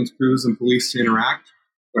expected ambulance crews and police to interact.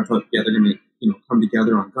 I thought, they're going to, come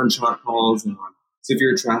together on gunshot calls and on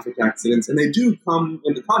severe traffic accidents, and they do come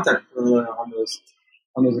into contact on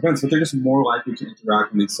those events, but they're just more likely to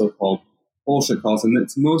interact in these so-called bullshit calls, and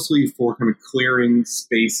it's mostly for kind of clearing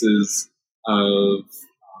spaces of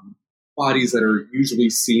bodies that are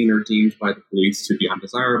usually seen or deemed by the police to be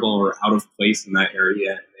undesirable or out of place in that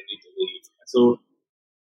area, and they need to leave. So,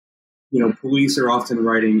 police are often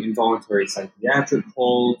writing involuntary psychiatric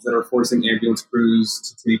calls that are forcing ambulance crews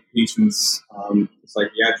to take patients to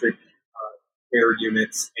psychiatric care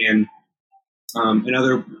units, and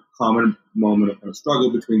another common moment of kind of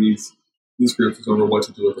struggle between these groups is over what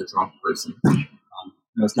to do with a drunk person.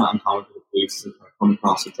 It's not uncommon for the police to kind of come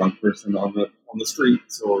across a drunk person on the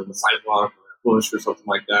streets or the sidewalk or a bush or something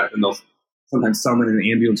like that, and they'll sometimes summon an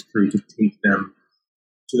ambulance crew to take them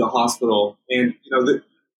to the hospital. And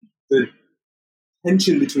the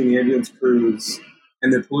tension between the ambulance crews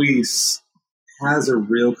and the police has a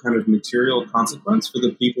real kind of material consequence for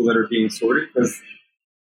the people that are being sorted, because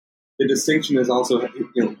the distinction is also, how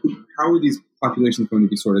are these populations going to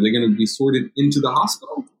be sorted? Are they going to be sorted into the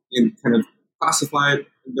hospital and kind of classified,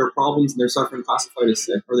 their problems and their suffering classified as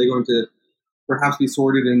sick? Are they going to perhaps be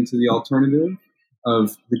sorted into the alternative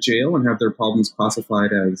of the jail and have their problems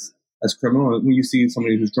classified as criminal? When you see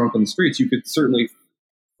somebody who's drunk on the streets, you could certainly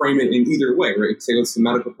frame it in either way, right? You could say, it's a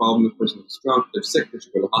medical problem, the person is drunk, they're sick, they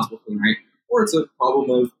should go to the hospital for the night, or it's a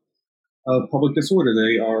problem of public disorder.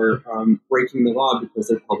 They are breaking the law because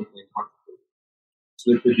they're publicly intoxicated.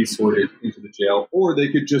 So they could be sorted into the jail, or they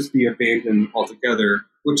could just be abandoned altogether,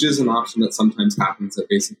 which is an option that sometimes happens, that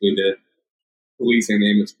basically the police and the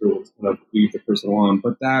ambulance crew will kind of leave the person alone.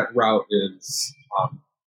 But that route is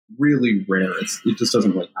really rare. It just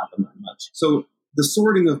doesn't really happen that much. So the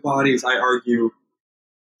sorting of bodies, I argue,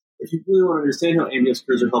 if you really want to understand how ambulance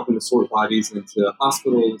crews are helping to sort bodies into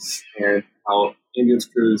hospitals and how ambulance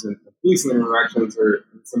crews and police and their interactions are,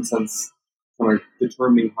 in some sense, kind of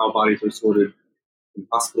determining how bodies are sorted in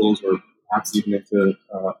hospitals or perhaps even into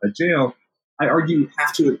a jail, I argue you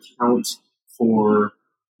have to account for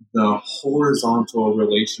the horizontal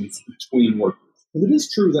relations between workers. Because it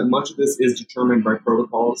is true that much of this is determined by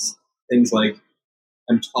protocols, things like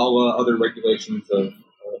EMTALA, other regulations of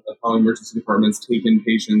how emergency departments take in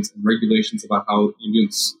patients, and regulations about how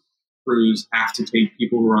ambulance crews have to take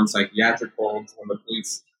people who are on psychiatric holds when the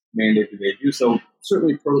police mandate that they do so.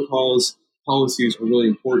 Certainly protocols, policies are really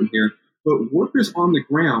important here, but workers on the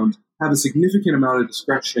ground have a significant amount of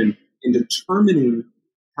discretion in determining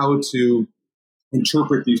how to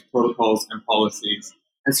interpret these protocols and policies.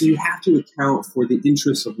 And so you have to account for the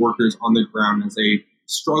interests of workers on the ground as they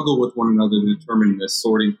struggle with one another to determine this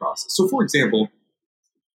sorting process. So, for example,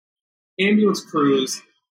 ambulance crews,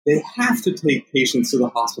 they have to take patients to the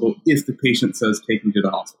hospital if the patient says take them to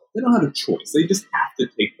the hospital. They don't have a choice. They just have to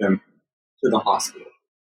take them to the hospital.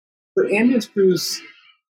 But ambulance crews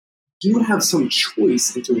do have some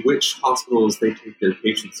choice into which hospitals they take their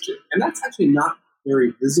patients to. And that's actually not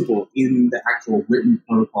very visible in the actual written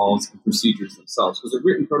protocols and procedures themselves. Because the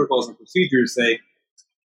written protocols and procedures say,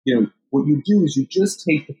 what you do is you just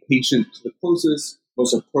take the patient to the closest,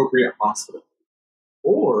 most appropriate hospital.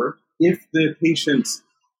 Or if the patient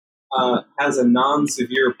has a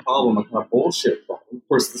non-severe problem, a kind of bullshit problem, of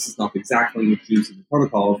course, this is not exactly what's used in the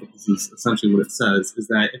protocol, but this is essentially what it says, is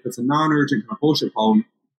that if it's a non-urgent kind of bullshit problem,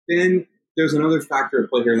 then there's another factor at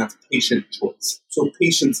play here, and that's patient choice. So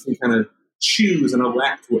patients can kind of choose and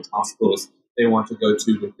elect which hospitals they want to go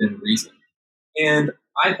to within reason. And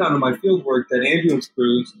I found in my field work that ambulance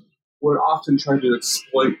crews would often try to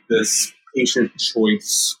exploit this patient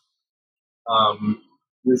choice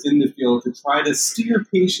within the field to try to steer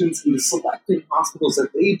patients into selecting hospitals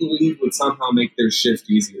that they believe would somehow make their shift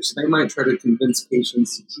easier. So they might try to convince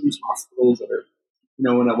patients to choose hospitals that are,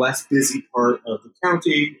 in a less busy part of the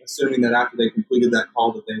county, assuming that after they completed that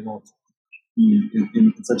call that they won't be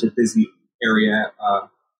in such a busy area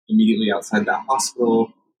immediately outside that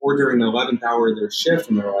hospital, or during the 11th hour of their shift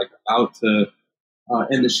and they're about to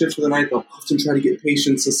end the shift for the night. They'll often try to get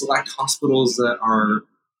patients to select hospitals that are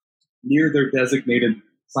near their designated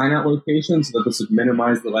sign-out location so that this would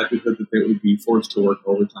minimize the likelihood that they would be forced to work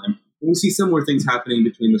overtime. And we see similar things happening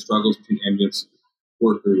between the struggles between ambulance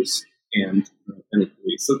workers and the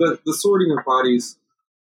police. So the sorting of bodies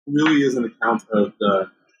really is an account of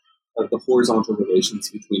the horizontal relations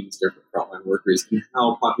between these different frontline workers and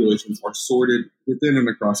how populations are sorted within and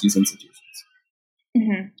across these institutions.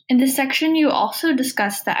 Mm-hmm. In this section, you also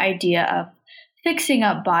discuss the idea of fixing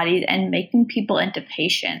up bodies and making people into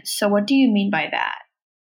patients. So what do you mean by that?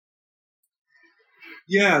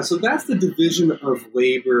 Yeah, so that's the division of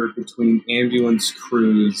labor between ambulance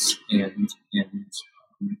crews and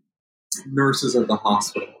nurses at the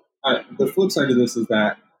hospital. The flip side of this is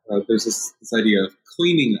that there's this idea of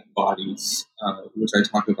cleaning up bodies, which I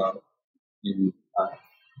talk about in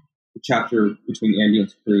the chapter between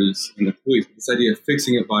ambulance crews and the police. This idea of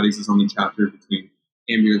fixing up bodies is on the chapter between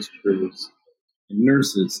ambulance crews and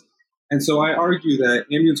nurses. And so I argue that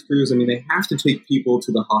ambulance crews, they have to take people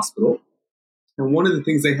to the hospital. And one of the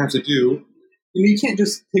things they have to do, you can't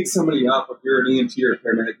just pick somebody up if you're an EMT or a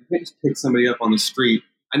paramedic. You can't just pick somebody up on the street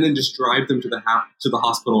and then just drive them to the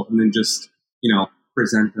hospital and then just,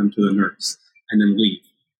 present them to the nurse and then leave.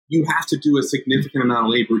 You have to do a significant amount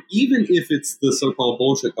of labor, even if it's the so-called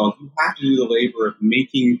bullshit calls. You have to do the labor of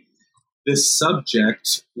making this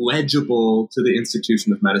subject legible to the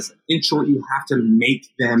institution of medicine. In short, you have to make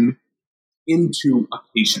them into a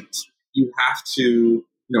patient. You have to,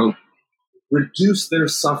 reduce their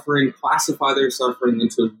suffering, classify their suffering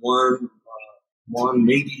into one,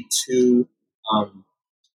 maybe two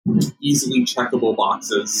easily checkable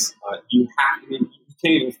boxes. You can't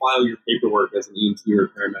even file your paperwork as an EMT or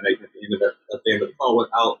paramedic at the end of the call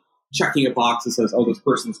without checking a box that says, "Oh, this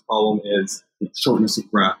person's problem is shortness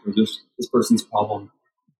of breath," or this person's problem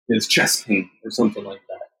is chest pain, or something like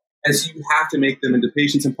that. And so you have to make them into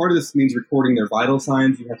patients, and part of this means recording their vital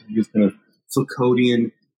signs. You have to use kind of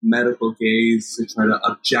Foucauldian medical gaze to try to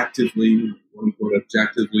objectively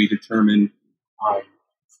determine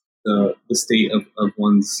the state of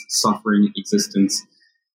one's suffering existence.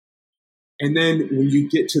 And then when you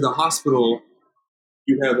get to the hospital,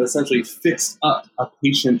 you have essentially fixed up a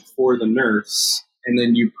patient for the nurse, and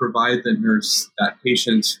then you provide the nurse that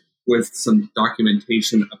patient with some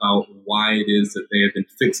documentation about why it is that they have been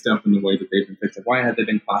fixed up in the way that they've been fixed up. Why have they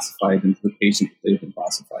been classified into the patient that they've been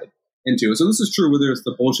classified? into. So this is true whether it's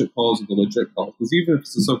the bullshit calls or the legit calls, because even if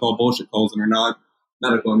it's the so-called bullshit calls and are not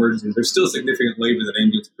medical emergencies, there's still significant labor that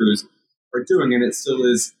ambulance crews are doing, and it still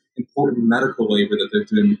is important medical labor that they're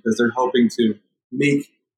doing because they're helping to make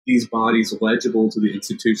these bodies legible to the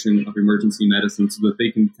institution of emergency medicine so that they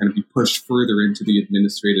can kind of be pushed further into the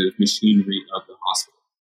administrative machinery of the hospital.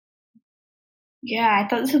 Yeah, I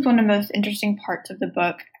thought this was one of the most interesting parts of the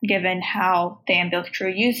book, given how the ambulance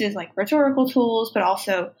crew uses like rhetorical tools, but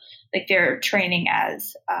also like their training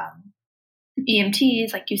as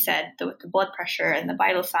EMTs, like you said, with the blood pressure and the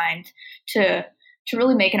vital signs, to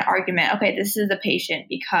really make an argument. Okay, this is the patient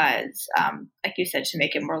because, like you said, to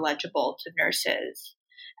make it more legible to nurses.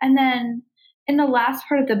 And then in the last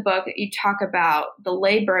part of the book, you talk about the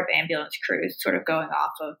labor of ambulance crews, sort of going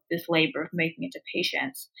off of this labor of making it to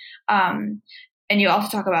patients. And you also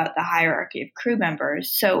talk about the hierarchy of crew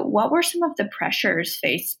members. So what were some of the pressures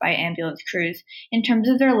faced by ambulance crews in terms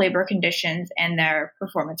of their labor conditions and their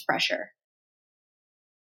performance pressure?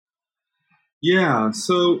 Yeah,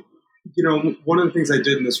 so, one of the things I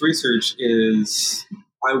did in this research is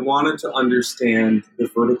I wanted to understand the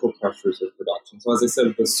vertical pressures of production. So as I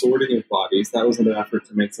said, the sorting of bodies, that was an effort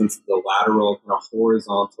to make sense of the lateral,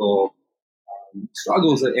 horizontal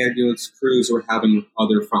struggles that ambulance crews were having with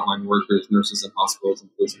other frontline workers, nurses in hospitals and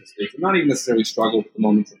prison states, and not even necessarily struggle with the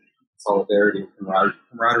moments of solidarity and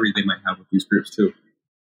camaraderie they might have with these groups too.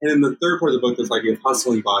 And in the third part of the book, this idea of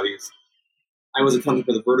hustling bodies, I was accounting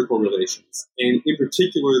for the vertical relations, and in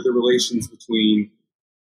particular, the relations between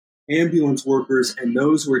ambulance workers and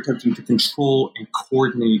those who are attempting to control and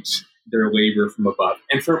coordinate their labor from above.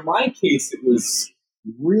 And for my case, it was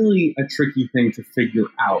really a tricky thing to figure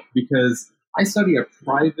out because I study a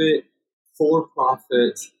private,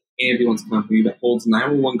 for-profit ambulance company that holds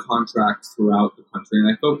 911 contracts throughout the country, and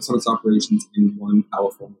I focus on its operations in one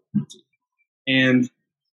California county. And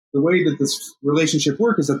the way that this relationship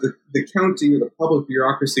works is that the county or the public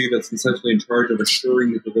bureaucracy that's essentially in charge of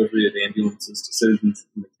assuring the delivery of ambulances to citizens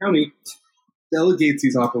in the county delegates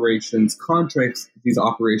these operations, contracts these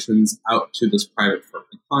operations out to this private firm,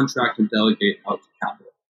 and contract and delegate out to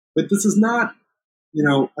capital. But this is not,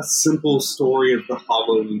 a simple story of the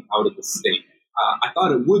hollowing out of the state. I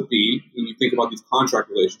thought it would be when you think about these contract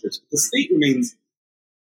relationships. The state remains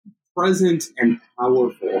present and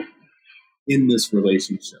powerful in this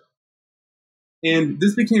relationship. And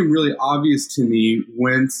this became really obvious to me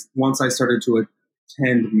once I started to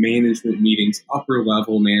attend management meetings, upper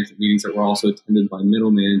level management meetings that were also attended by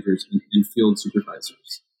middle managers and field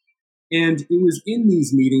supervisors. And it was in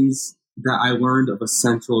these meetings that I learned of a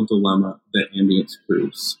central dilemma that ambulance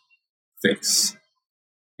crews face.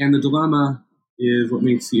 And the dilemma is, let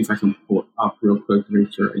me see if I can pull it up real quick to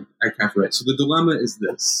make sure I capture it right. So the dilemma is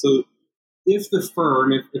this. So if the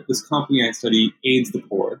firm, if this company I study aids the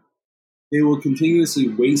poor, they will continuously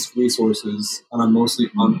waste resources on a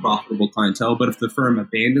mostly unprofitable clientele. But if the firm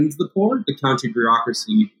abandons the poor, the county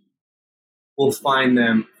bureaucracy will fine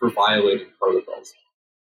them for violating protocols.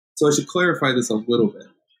 So I should clarify this a little bit.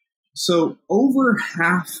 So over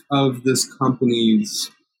half of this company's,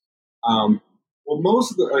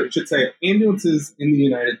 most of the, I should say, ambulances in the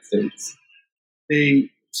United States,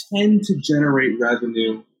 they tend to generate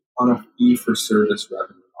revenue on a fee-for-service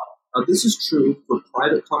revenue model. Now, this is true for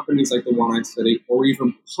private companies like the one I study, or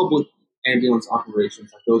even public ambulance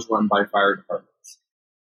operations like those run by fire departments.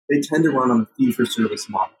 They tend to run on a fee-for-service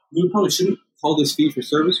model. You probably shouldn't call this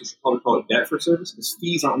fee-for-service. You should probably call it debt-for-service, because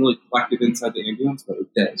fees aren't really collected inside the ambulance, but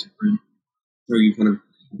debt is free. So you kind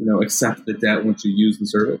of, accept the debt once you use the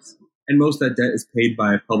service. And most of that debt is paid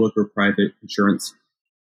by public or private insurance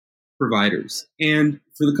providers. And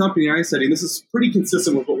for the company I study, this is pretty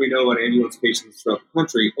consistent with what we know about ambulance patients throughout the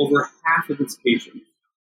country. Over half of its patients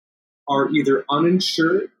are either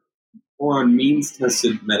uninsured or on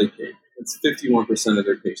means-tested Medicaid. It's 51% of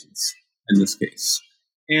their patients in this case.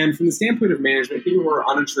 And from the standpoint of management, people who are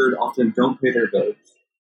uninsured often don't pay their bills.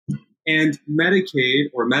 And Medicaid,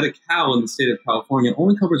 or Medi-Cal in the state of California,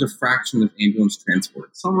 only covers a fraction of ambulance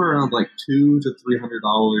transport, somewhere around like $200 to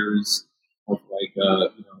 $300 of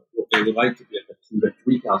what they would like to get a $2,000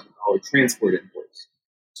 to $3,000 transport invoice.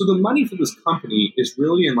 So the money for this company is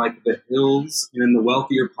really in like the hills and in the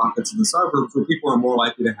wealthier pockets of the suburbs where people are more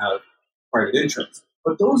likely to have private insurance.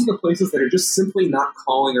 But those are the places that are just simply not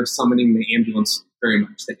calling or summoning the ambulance very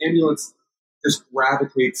much. The ambulance just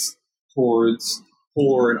gravitates towards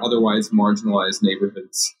poor and otherwise marginalized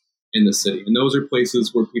neighborhoods in the city. And those are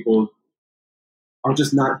places where people are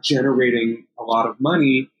just not generating a lot of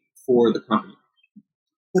money for the company.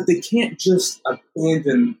 But they can't just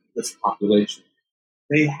abandon this population.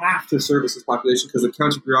 they have to service this population because the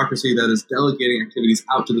county bureaucracy that is delegating activities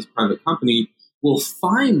out to this private company will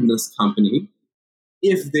fine this company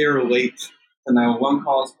if they're late to 911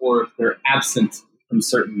 calls or if they're absent from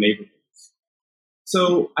certain neighborhoods.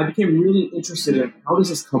 So I became really interested in how does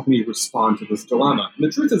this company respond to this dilemma? And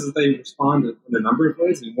the truth is that they respond in a number of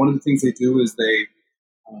ways. And one of the things they do is they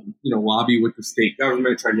lobby with the state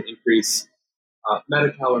government, trying to increase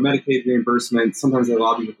Medi-Cal or Medicaid reimbursement. Sometimes they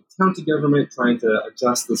lobby with the county government, trying to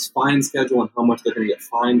adjust this fine schedule and how much they're going to get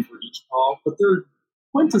fined for each call. But their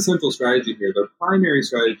quintessential strategy here, their primary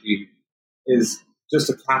strategy, is just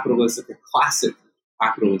a classic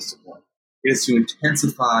capitalistic one. It is to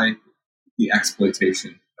intensify the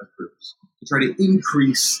exploitation of crews, to try to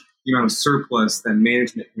increase the amount of surplus that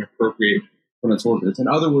management can appropriate from its workers. In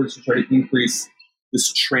other words, to try to increase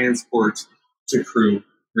this transport to crew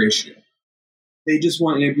ratio. They just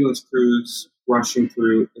want ambulance crews rushing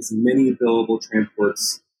through as many billable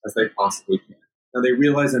transports as they possibly can. Now, they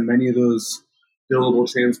realize that many of those billable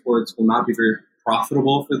transports will not be very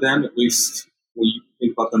profitable for them, at least when you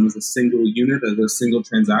think about them as a single unit, as a single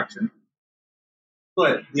transaction.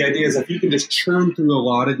 But the idea is if you can just churn through a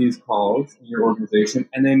lot of these calls in your organization,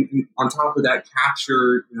 and then on top of that,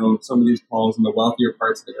 capture some of these calls in the wealthier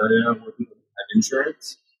parts of the area where people have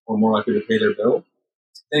insurance or more likely to pay their bill,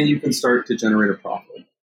 then you can start to generate a profit.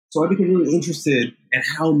 So I became really interested in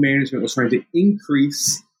how management was trying to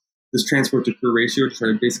increase this transport to crew ratio to try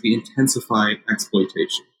to basically intensify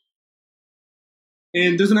exploitation.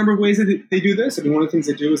 And there's a number of ways that they do this. I mean, one of the things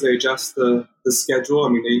they do is they adjust the schedule. I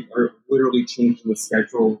mean, they are literally changing the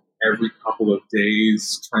schedule every couple of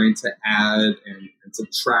days, trying to add and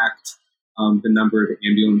subtract the number of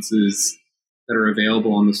ambulances that are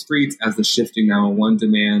available on the streets as the shifting 911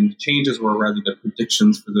 demand changes, or rather the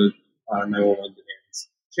predictions for the 911 demands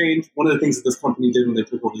change. One of the things that this company did when they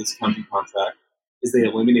took over this county contract is they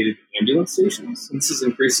eliminated ambulance stations. And this is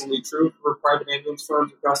increasingly true for private ambulance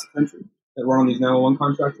firms across the country that run on these 911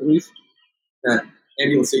 contracts, at least, that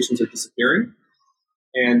ambulance stations are disappearing.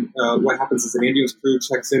 And what happens is an ambulance crew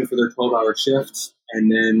checks in for their 12-hour shift, and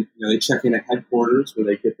then they check in at headquarters where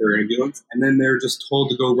they get their ambulance, and then they're just told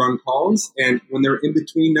to go run calls. And when they're in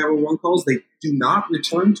between 911 calls, they do not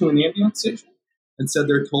return to an ambulance station. Instead,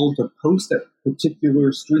 they're told to post at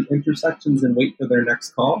particular street intersections and wait for their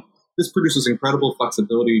next call. This produces incredible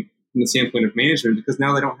flexibility from the standpoint of management, because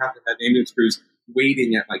now they don't have to have ambulance crews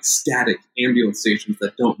waiting at static ambulance stations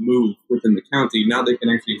that don't move within the county. Now they can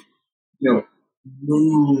actually,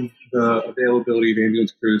 move the availability of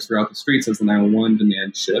ambulance crews throughout the streets as the 911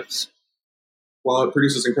 demand shifts. While it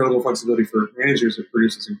produces incredible flexibility for managers, it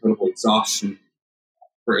produces incredible exhaustion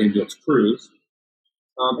for ambulance crews.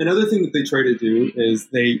 Another thing that they try to do is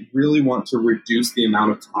they really want to reduce the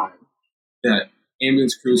amount of time that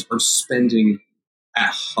ambulance crews are spending at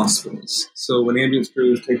hospitals. So when ambulance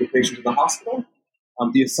crews take a patient to the hospital,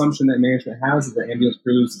 the assumption that management has is that ambulance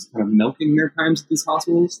crews is kind of milking their times at these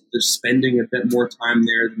hospitals. They're spending a bit more time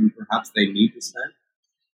there than perhaps they need to spend.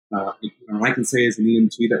 I can say as an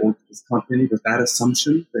EMT that works at this company that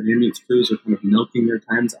assumption that ambulance crews are kind of milking their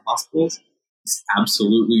times at hospitals is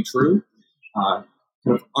absolutely true, kind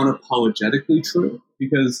of unapologetically true,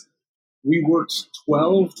 because we worked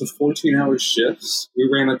 12 to 14-hour shifts. We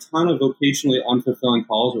ran a ton of vocationally unfulfilling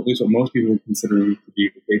calls, or at least what most people would consider to be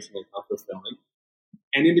vocationally unfulfilling.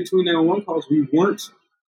 And in between 911 calls, we weren't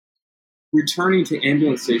returning to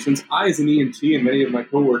ambulance stations. I, as an EMT, and many of my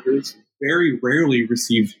coworkers very rarely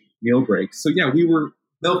received meal breaks. So yeah, we were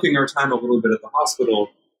milking our time a little bit at the hospital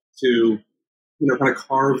to, kind of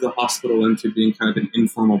carve the hospital into being kind of an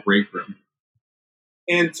informal break room.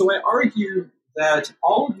 And so I argue that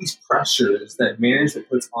all of these pressures that management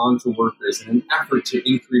puts onto workers in an effort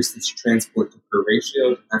to increase this transport to crew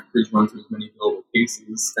ratio, to have crews run through as many billable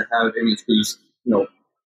cases, to have ambulance crews,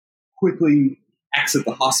 quickly exit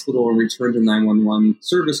the hospital and return to 911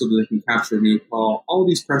 service so that they can capture a new call. All of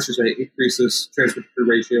these pressures that increase this transport to crew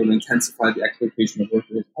ratio and intensify the exploitation of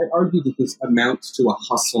workers. I argue that this amounts to a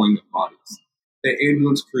hustling of bodies. The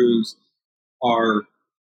ambulance crews are,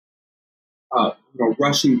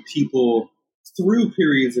 rushing people through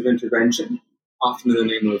periods of intervention, often in the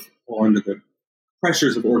name of, or under the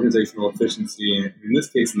pressures of organizational efficiency, and in this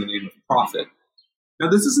case, in the name of profit. Now,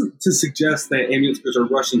 this isn't to suggest that ambulance crews are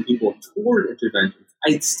rushing people toward interventions.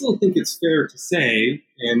 I still think it's fair to say,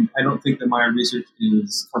 and I don't think that my research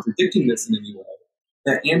is contradicting this in any way,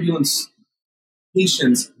 that ambulance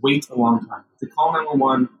patients wait a long time. To call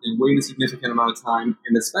 911, they wait a significant amount of time,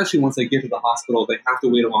 and especially once they get to the hospital, they have to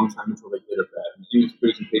wait a long time until they get a bed. And ambulance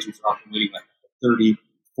crews and patients are often waiting 30,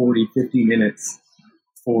 40, 50 minutes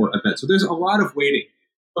for a bed. So there's a lot of waiting.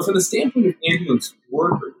 But from the standpoint of ambulance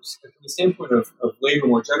workers, and from the standpoint of labor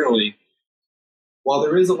more generally, while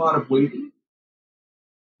there is a lot of waiting,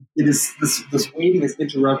 it is this waiting is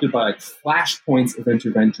interrupted by flashpoints of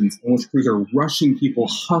interventions in which crews are rushing people,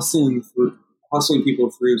 hustling people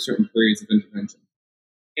through certain periods of intervention.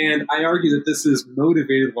 And I argue that this is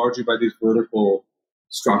motivated largely by these vertical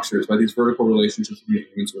structures, by these vertical relationships between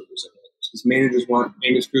ambulance workers and managers. Because managers want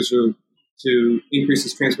ambulance crews to increase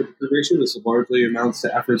this transport to crew ratio. This largely amounts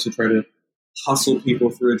to efforts to try to hustle people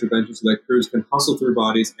through intervention so that crews can hustle through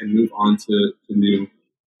bodies and move on to new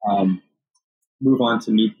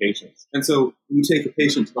patients. And so when you take a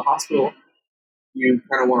patient to the hospital, you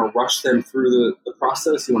kind of want to rush them through the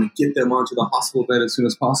process. You want to get them onto the hospital bed as soon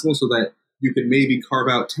as possible so that you could maybe carve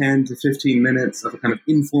out 10 to 15 minutes of a kind of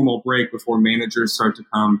informal break before managers start to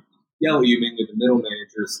come yell at you, mainly the middle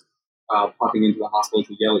managers popping into the hospital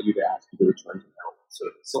to yell at you to ask you to return to medical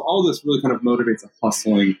service. So all this really kind of motivates a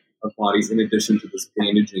hustling of bodies in addition to this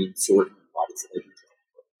bandaging and sorting of bodies that they do.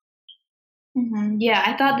 Mm-hmm. Yeah,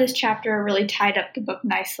 I thought this chapter really tied up the book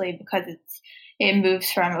nicely because it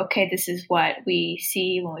moves from, okay, this is what we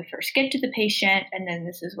see when we first get to the patient, and then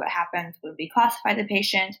this is what happens when we classify the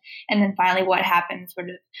patient, and then finally what happens sort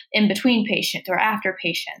of in between patients or after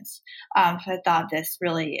patients. So I thought this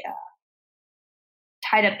really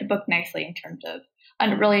tied up the book nicely in terms of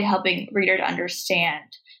really helping reader to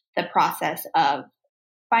understand the process of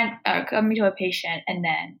coming to a patient and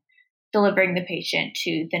then delivering the patient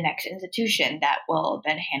to the next institution that will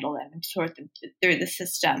then handle them and sort them through the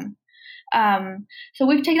system. So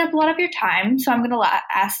we've taken up a lot of your time, so I'm going to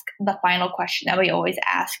ask the final question that we always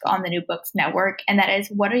ask on the New Books Network, and that is,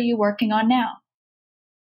 what are you working on now?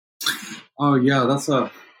 Oh yeah, that's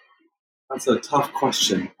a tough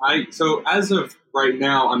question. So as of right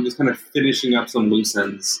now, I'm just kind of finishing up some loose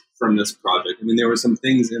ends from this project. I mean, there were some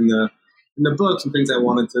things in the book, some things I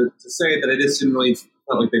wanted to say that I just didn't really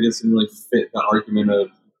felt like they just didn't really fit the argument of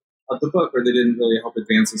the book, or they didn't really help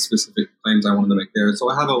advance the specific claims I wanted to make there. So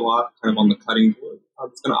I have a lot kind of on the cutting board.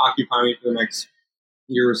 It's going to occupy me for the next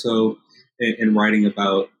year or so in writing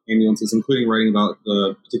about ambulances, including writing about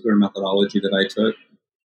the particular methodology that I took.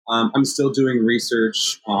 I'm still doing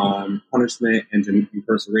research on punishment and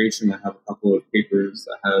incarceration. I have a couple of papers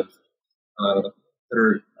that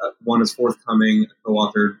one is forthcoming, a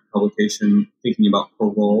co-authored publication thinking about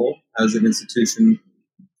parole as an institution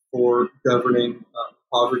for governing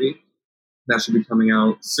poverty. That should be coming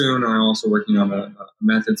out soon. I'm also working on a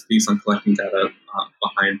methods piece on collecting data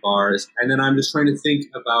behind bars. And then I'm just trying to think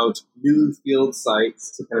about new field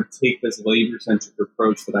sites to kind of take this labor-centric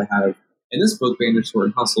approach that I have in this book, Bandage, Sort,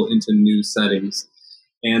 and Hustle, into new settings.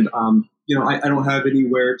 And, I don't have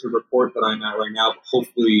anywhere to report that I'm at right now, but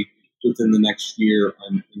hopefully within the next year,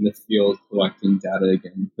 I'm in the field collecting data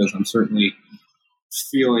again, because I'm certainly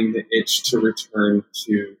feeling the itch to return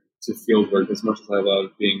to field work. As much as I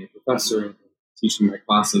love being a professor and teaching my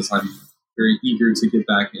classes, I'm very eager to get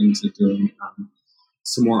back into doing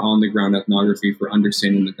some more on-the-ground ethnography for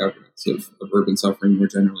understanding the governance of urban suffering more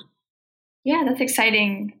generally. Yeah, that's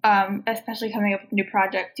exciting, especially coming up with new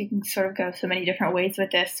projects. You can sort of go so many different ways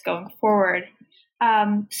with this going forward.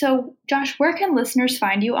 So, Josh, where can listeners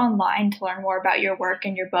find you online to learn more about your work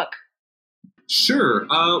and your book? Sure.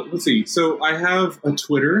 Let's see. So I have a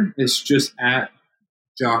Twitter. It's just at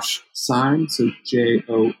Josh Syme, so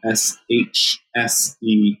JOSHSEIM.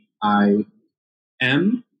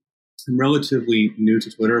 I'm relatively new to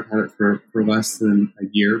Twitter. I've had it for less than a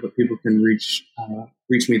year, but people can reach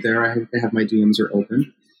me there. They have my DMs are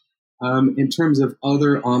open. In terms of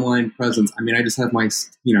other online presence, I mean, I just have my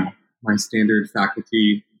standard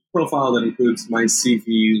faculty profile that includes my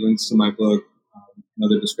CV, links to my book, and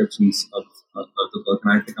other descriptions of the book.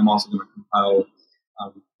 And I think I'm also going to compile,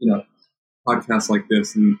 podcasts like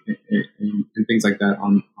this and things like that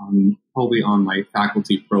probably on my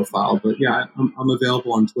faculty profile. But yeah, I'm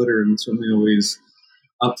available on Twitter and certainly always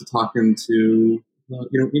up to talking to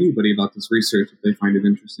anybody about this research if they find it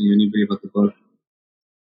interesting, anybody about the book.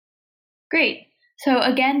 Great. So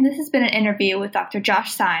again, this has been an interview with Dr.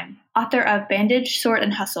 Josh Syme, author of Bandage, Sort,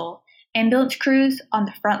 and Hustle, Ambulance Crews on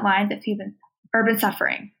the Front Lines of Urban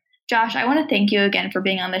Suffering. Josh, I want to thank you again for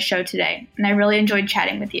being on the show today, and I really enjoyed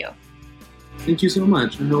chatting with you. Thank you so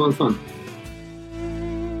much. I had a lot of fun.